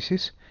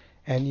Services,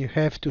 and you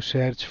have to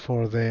search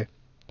for the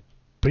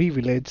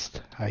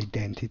Privileged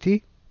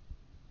Identity.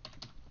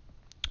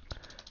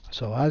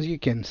 So as you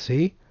can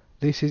see,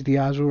 this is the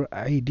Azure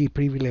AD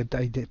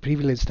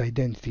Privileged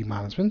Identity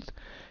Management.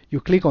 You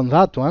click on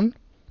that one,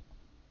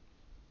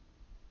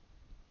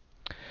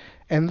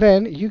 and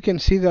then you can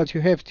see that you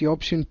have the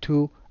option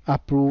to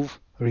approve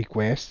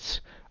requests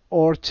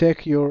or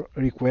check your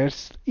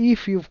requests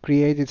if you've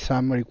created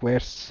some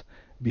requests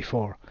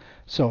before.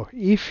 So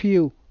if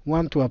you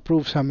want to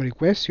approve some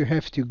requests, you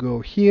have to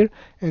go here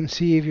and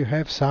see if you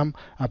have some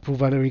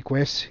approval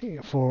requests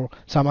for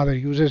some other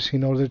users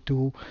in order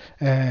to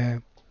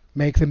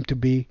make them to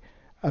be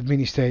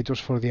administrators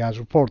for the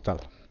Azure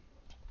portal.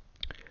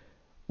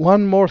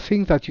 One more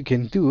thing that you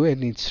can do,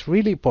 and it's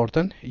really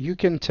important, you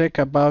can check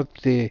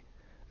about the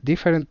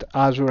different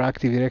Azure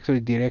Active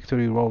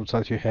Directory roles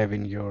that you have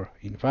in your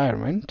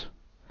environment.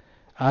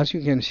 As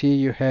you can see,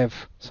 you have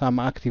some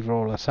active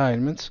role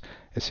assignments,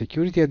 a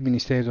security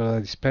administrator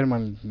that is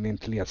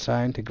permanently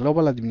assigned, a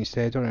global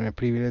administrator, and a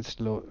privileged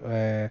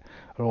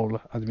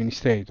role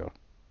administrator.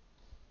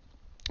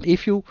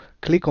 If you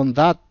click on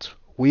that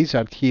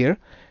wizard here,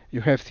 you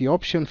have the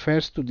option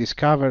first to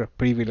discover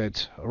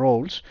privileged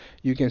roles.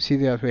 You can see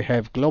that we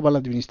have global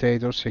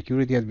administrators,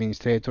 security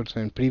administrators,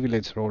 and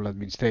privileged role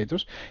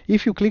administrators.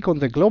 If you click on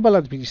the global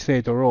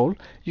administrator role,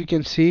 you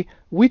can see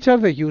which are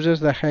the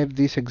users that have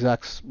this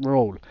exact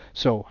role.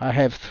 So I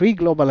have 3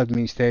 global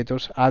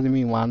administrators,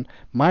 admin1,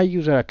 my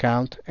user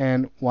account,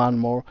 and one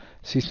more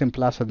system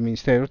plus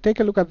administrator. Take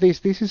a look at this.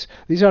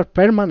 These are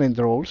permanent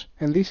roles,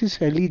 and this is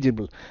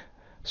eligible.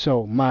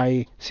 So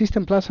my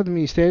System Plus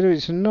administrator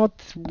is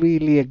not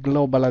really a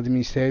global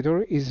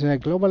administrator, is a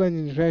global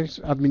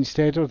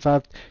administrator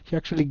that he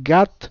actually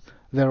got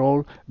the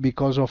role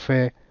because of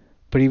a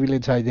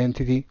privileged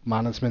identity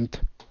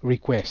management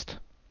request.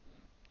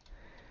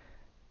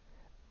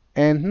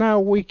 And now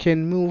we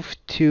can move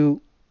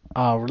to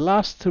our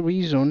last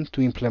reason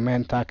to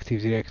implement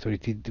Active Directory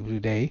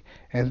today,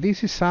 and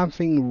this is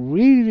something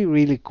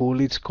really cool.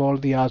 It's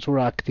called the Azure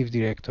Active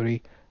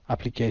Directory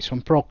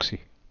application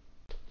proxy.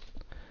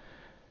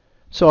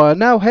 So I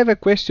now have a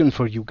question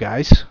for you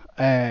guys.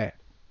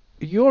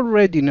 You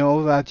already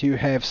know that you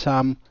have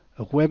some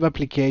web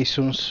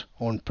applications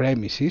on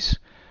premises,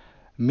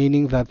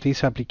 meaning that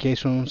these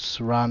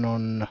applications run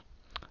on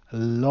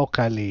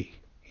locally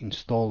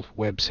installed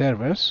web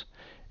servers.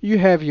 You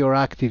have your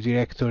Active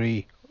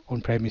Directory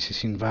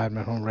on-premises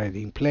environment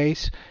already in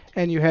place,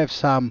 and you have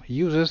some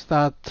users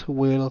that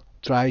will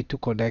try to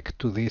connect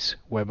to these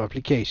web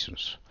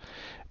applications.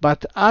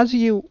 But as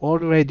you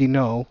already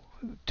know,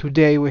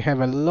 today we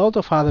have a lot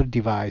of other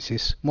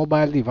devices,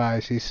 mobile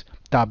devices,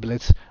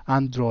 tablets,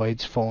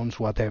 Androids, phones,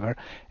 whatever,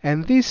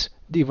 and these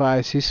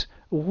devices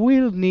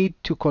will need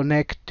to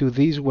connect to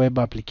these web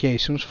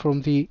applications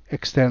from the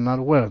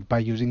external world by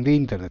using the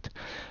internet.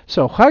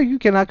 So how you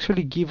can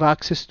actually give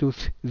access to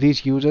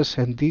these users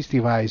and these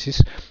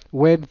devices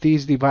when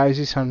these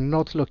devices are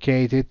not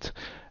located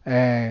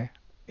in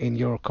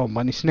your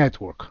company's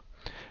network?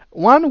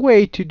 One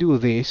way to do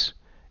this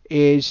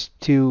is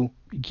to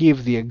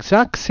give the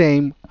exact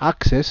same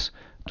access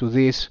to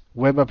these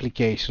web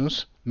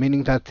applications,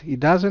 meaning that it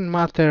doesn't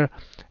matter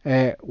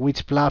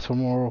which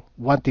platform or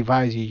what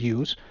device you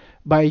use,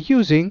 by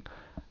using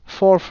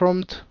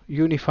Forefront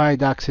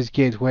Unified Access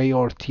Gateway,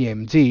 or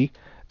TMG.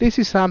 This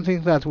is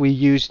something that we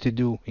used to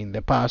do in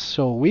the past,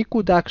 so we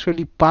could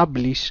actually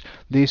publish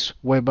these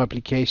web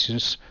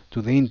applications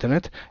to the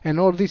internet, and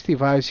all these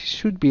devices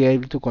should be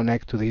able to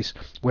connect to these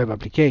web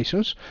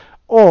applications.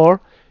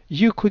 Or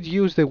you could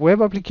use the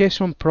web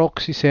application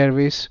proxy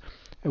service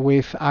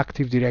with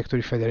Active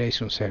Directory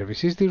Federation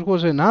services. There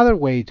was another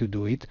way to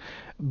do it.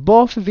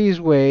 Both these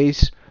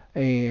ways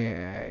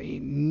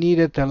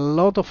needed a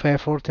lot of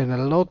effort and a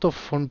lot of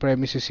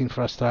on-premises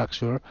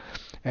infrastructure,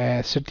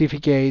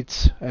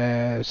 certificates,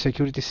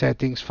 security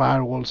settings,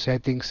 firewall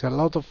settings, a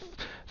lot of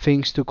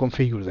things to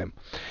configure them.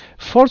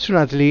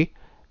 Fortunately,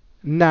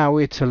 now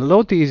it's a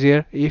lot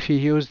easier if you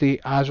use the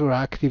Azure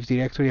Active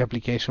Directory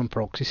Application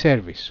Proxy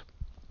service.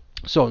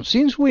 So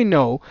since we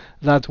know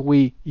that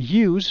we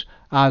use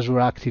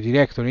Azure Active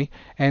Directory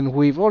and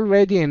we've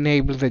already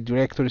enabled the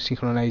directory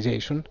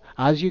synchronization,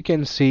 as you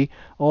can see,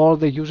 all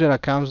the user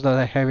accounts that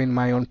I have in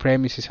my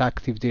on-premises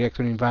Active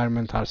Directory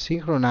environment are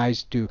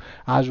synchronized to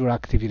Azure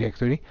Active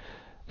Directory.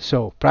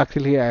 So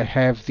practically I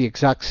have the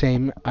exact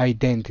same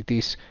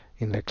identities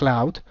in the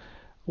cloud.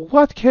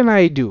 What can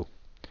I do?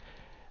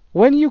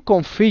 When you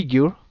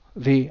configure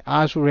the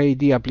Azure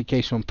AD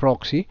application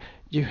proxy,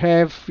 you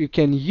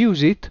can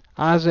use it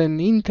as an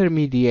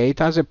intermediate,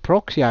 as a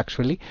proxy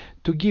actually,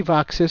 to give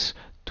access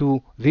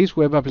to these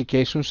web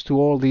applications to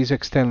all these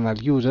external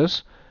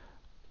users.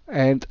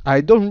 And I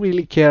don't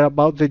really care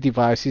about the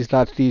devices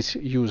that these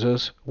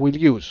users will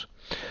use.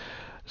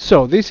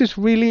 So this is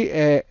really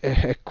a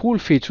cool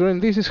feature,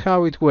 and this is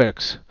how it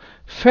works.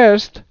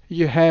 First,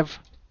 you have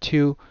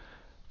to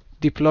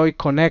deploy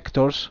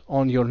connectors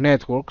on your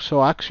network.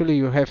 So actually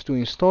you have to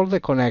install the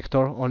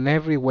connector on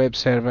every web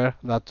server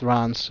that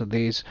runs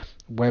this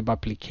web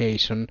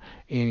application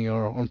in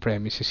your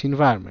on-premises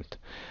environment.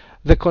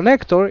 The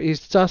connector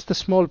is just a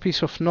small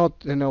piece of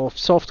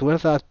software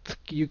that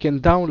you can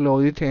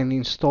download it and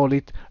install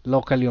it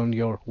locally on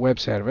your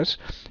web servers.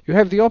 You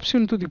have the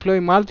option to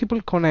deploy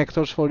multiple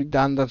connectors for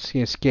redundancy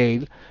and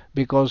scale,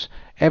 because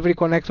every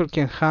connector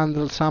can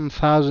handle some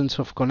thousands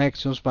of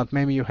connections, but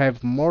maybe you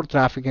have more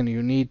traffic and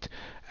you need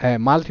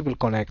multiple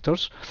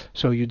connectors.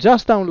 So you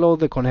just download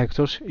the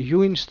connectors,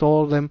 you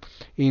install them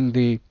in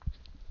the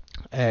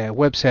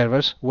web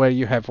servers where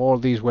you have all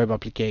these web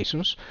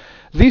applications.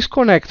 These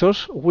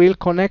connectors will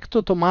connect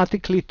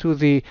automatically to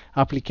the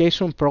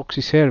application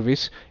proxy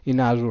service in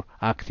Azure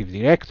Active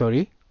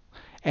Directory,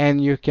 and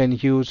you can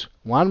use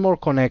one more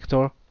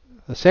connector.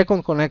 The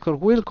second connector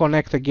will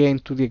connect again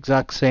to the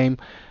exact same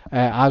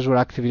Azure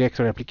Active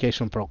Directory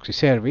application proxy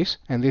service,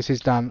 and this is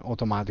done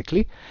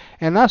automatically.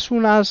 And as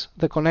soon as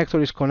the connector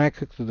is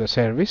connected to the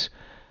service,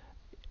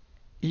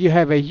 you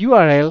have a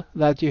URL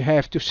that you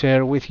have to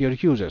share with your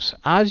users.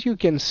 As you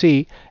can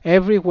see,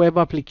 every web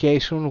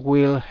application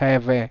will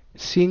have a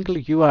single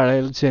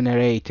URL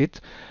generated.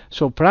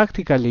 So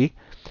practically,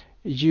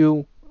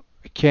 you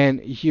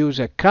can use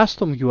a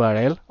custom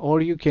URL,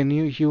 or you can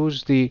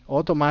use the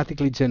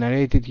automatically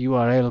generated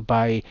URL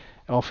by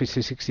Office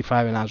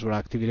 365 and Azure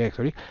Active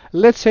Directory.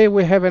 Let's say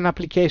we have an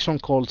application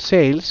called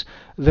Sales.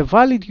 The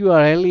valid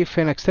URL, if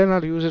an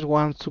external user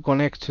wants to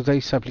connect to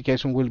this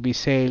application, will be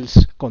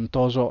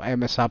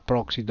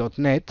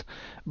sales.contoso.msappproxy.net,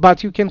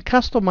 but you can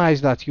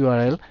customize that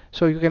URL,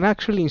 so you can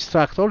actually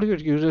instruct all your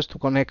users to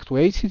connect to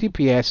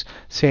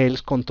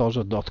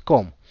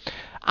https://sales.contoso.com.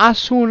 As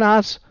soon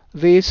as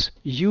these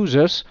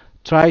users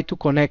try to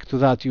connect to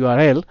that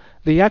URL,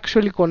 they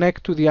actually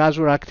connect to the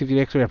Azure Active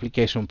Directory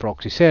application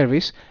proxy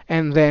service,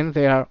 and then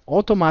they are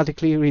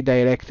automatically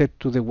redirected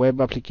to the web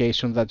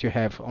application that you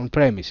have on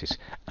premises.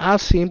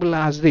 As simple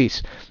as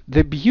this.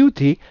 The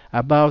beauty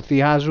about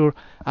the Azure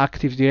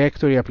Active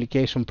Directory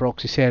application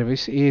proxy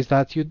service is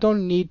that you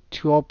don't need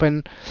to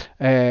open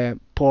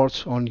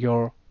ports on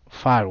your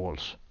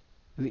firewalls.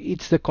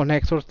 It's the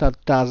connector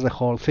that does the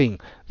whole thing.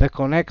 The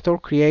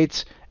connector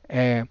creates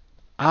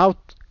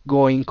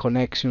outgoing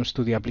connections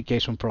to the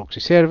application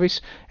proxy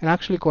service and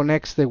actually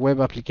connects the web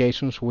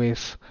applications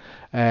with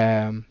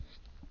the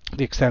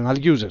external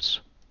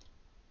users.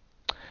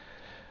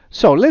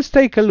 So let's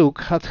take a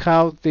look at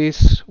how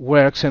this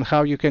works and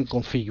how you can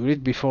configure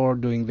it before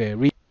doing the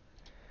review.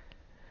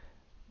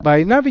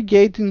 By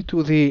navigating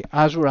to the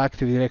Azure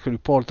Active Directory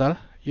portal,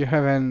 you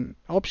have an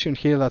option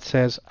here that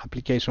says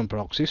Application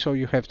Proxy, so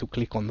you have to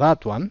click on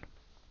that one.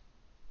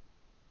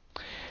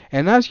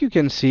 And as you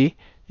can see,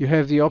 you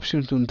have the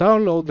option to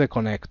download the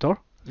connector.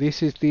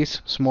 This is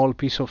this small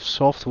piece of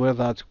software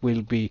that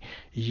will be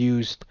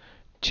used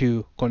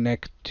to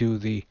connect to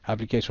the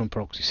application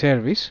proxy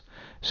service.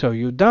 So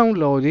you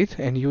download it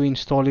and you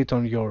install it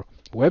on your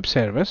web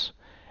service,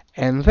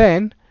 and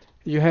then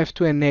you have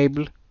to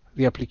enable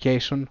the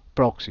application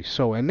proxy.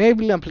 So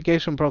enable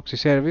application proxy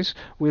service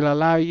will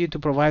allow you to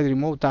provide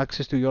remote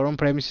access to your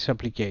on-premises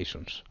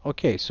applications.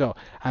 Okay, so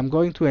I'm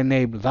going to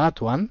enable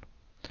that one.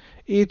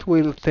 It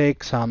will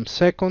take some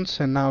seconds,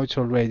 and now it's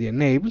already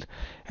enabled.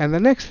 And the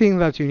next thing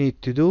that you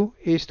need to do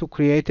is to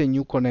create a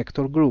new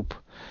connector group.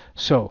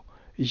 So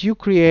you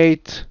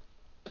create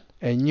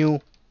a new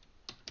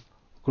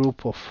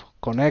group of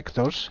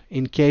connectors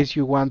in case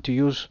you want to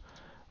use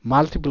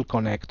multiple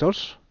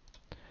connectors.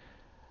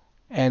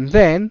 And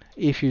then,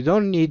 if you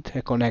don't need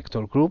a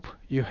connector group,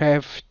 you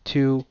have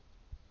to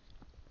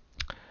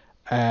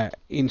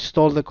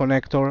install the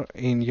connector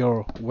in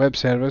your web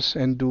service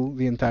and do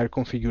the entire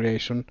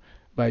configuration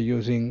by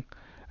using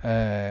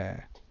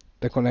the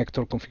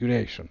connector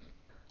configuration.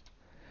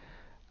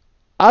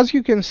 As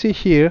you can see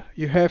here,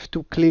 you have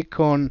to click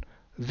on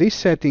this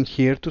setting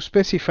here to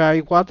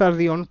specify what are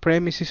the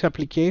on-premises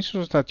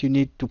applications that you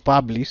need to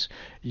publish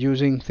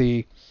using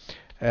the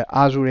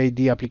Azure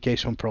AD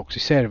application proxy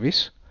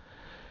service.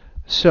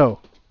 So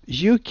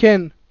you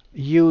can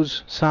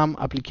use some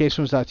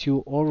applications that you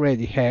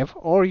already have,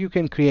 or you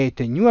can create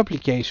a new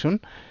application.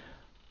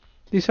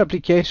 This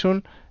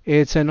application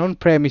is an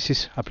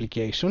on-premises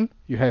application.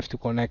 You have to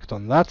connect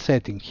on that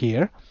setting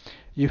here.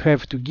 You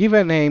have to give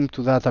a name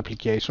to that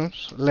application.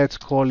 Let's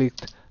call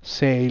it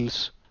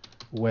Sales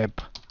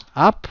Web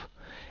App.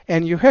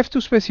 And you have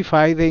to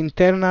specify the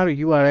internal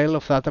URL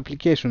of that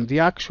application, the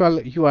actual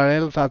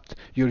URL that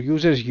your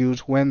users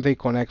use when they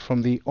connect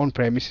from the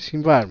on-premises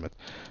environment.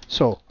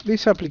 So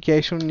this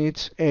application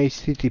needs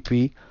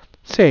HTTP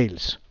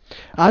sales.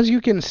 As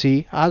you can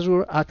see,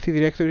 Azure Active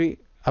Directory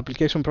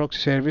application proxy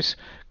service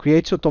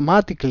creates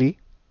automatically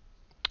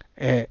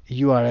a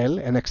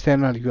URL, an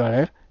external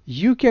URL.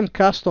 You can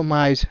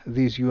customize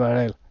this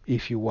URL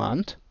if you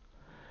want,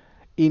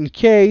 in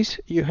case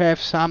you have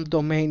some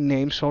domain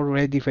names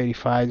already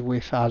verified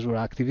with Azure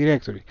Active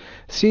Directory.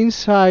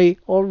 Since I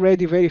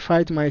already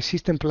verified my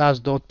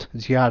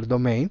systemplus.gr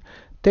domain,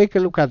 take a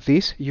look at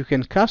this. You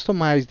can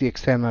customize the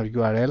external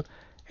URL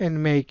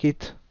and make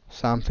it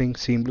something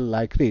simple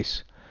like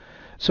this.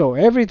 So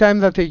every time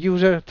that a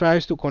user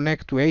tries to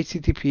connect to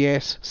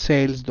https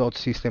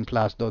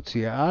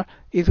sales.systemplus.gr,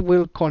 it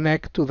will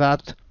connect to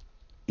that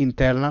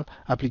internal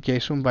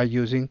application by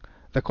using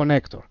the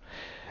connector.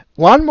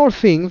 One more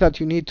thing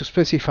that you need to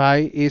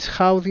specify is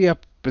how the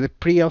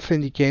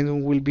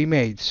pre-authentication will be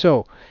made.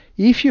 So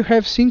if you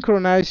have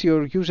synchronized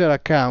your user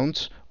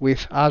accounts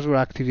with Azure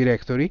Active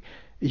Directory,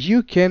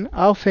 you can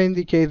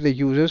authenticate the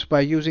users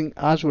by using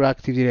Azure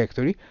Active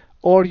Directory,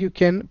 or you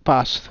can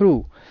pass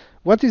through.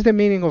 What is the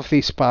meaning of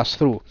this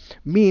pass-through?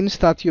 Means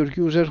that your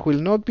users will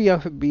not be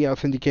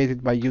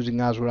authenticated by using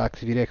Azure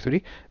Active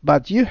Directory,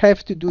 but you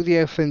have to do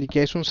the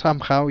authentication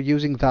somehow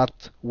using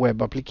that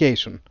web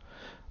application.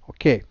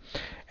 Okay,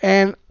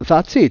 and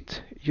that's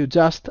it. You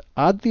just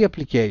add the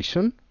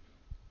application,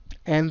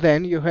 and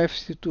then you have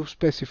to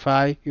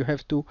specify, you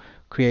have to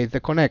create the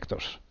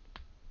connectors.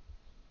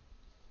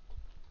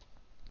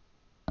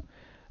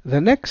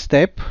 The next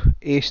step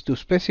is to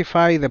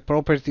specify the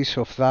properties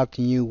of that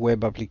new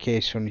web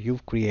application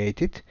you've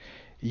created.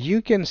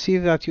 You can see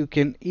that you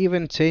can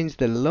even change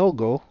the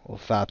logo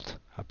of that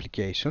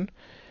application.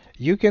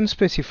 You can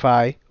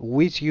specify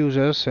which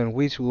users and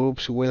which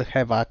groups will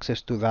have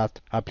access to that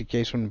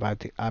application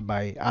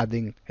by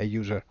adding a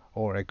user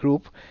or a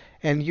group,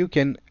 and you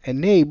can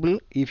enable,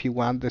 if you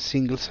want, the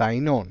single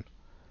sign-on.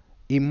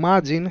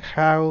 Imagine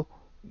how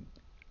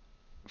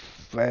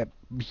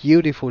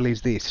beautiful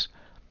is this.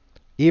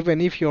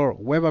 Even if your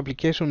web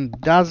application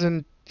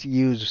doesn't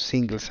use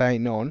single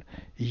sign-on,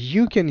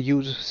 you can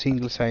use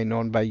single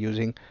sign-on by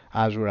using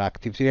Azure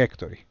Active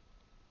Directory.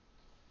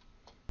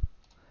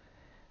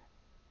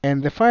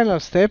 And the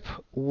final step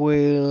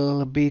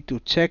will be to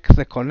check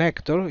the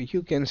connector.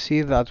 You can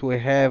see that we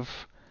have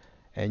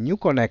a new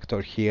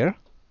connector here,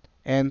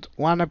 and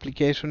one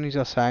application is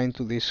assigned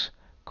to this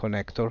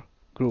connector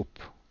group.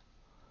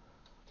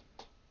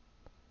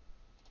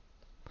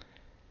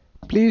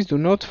 Please do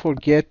not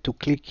forget to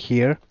click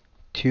here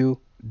to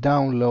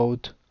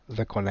download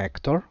the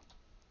connector,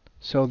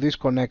 so this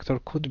connector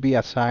could be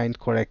assigned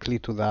correctly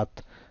to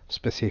that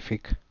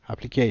specific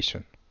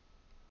application.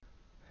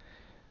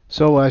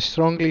 So I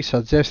strongly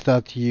suggest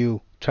that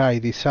you try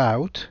this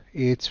out.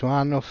 It's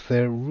one of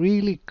the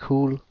really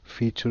cool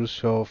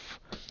features of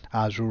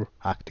Azure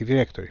Active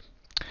Directory.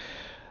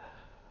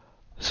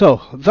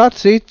 So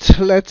that's it.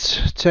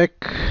 Let's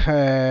check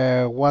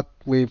what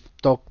we've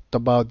talked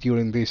about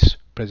during this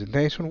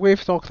presentation.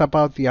 We've talked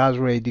about the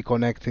Azure AD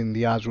Connect and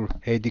the Azure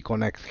AD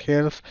Connect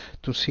Health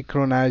to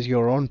synchronize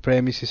your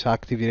on-premises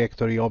Active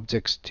Directory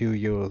objects to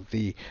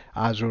the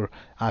Azure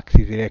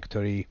Active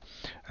Directory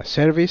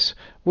service.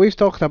 We've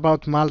talked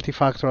about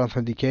multi-factor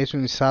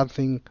authentication. It's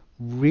something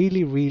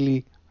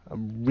really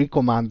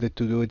recommended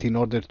to do it in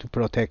order to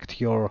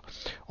protect your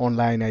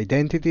online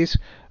identities.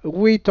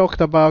 We talked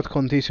about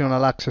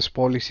conditional access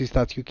policies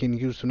that you can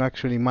use to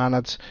actually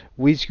manage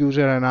which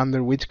user and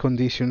under which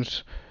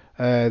conditions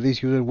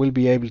this user will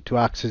be able to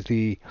access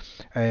the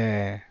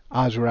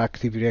Azure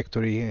Active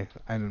Directory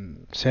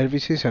and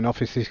services and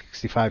Office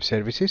 365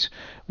 services.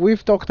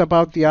 We've talked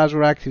about the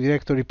Azure Active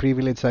Directory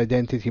Privileged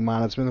Identity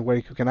Management, where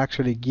you can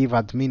actually give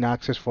admin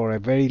access for a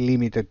very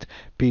limited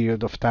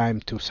period of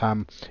time to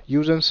some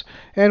users.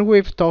 And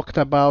we've talked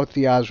about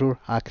the Azure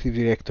Active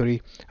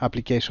Directory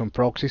Application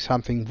Proxy,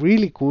 something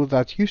really cool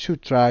that you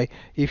should try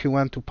if you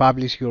want to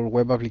publish your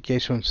web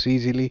applications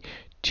easily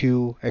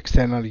to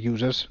external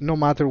users, no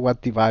matter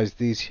what device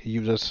these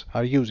users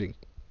are using.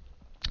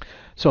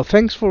 So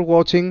thanks for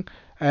watching.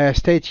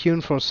 Stay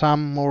tuned for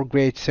some more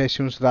great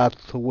sessions that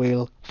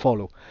will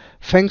follow.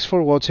 Thanks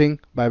for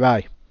watching. Bye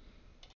bye.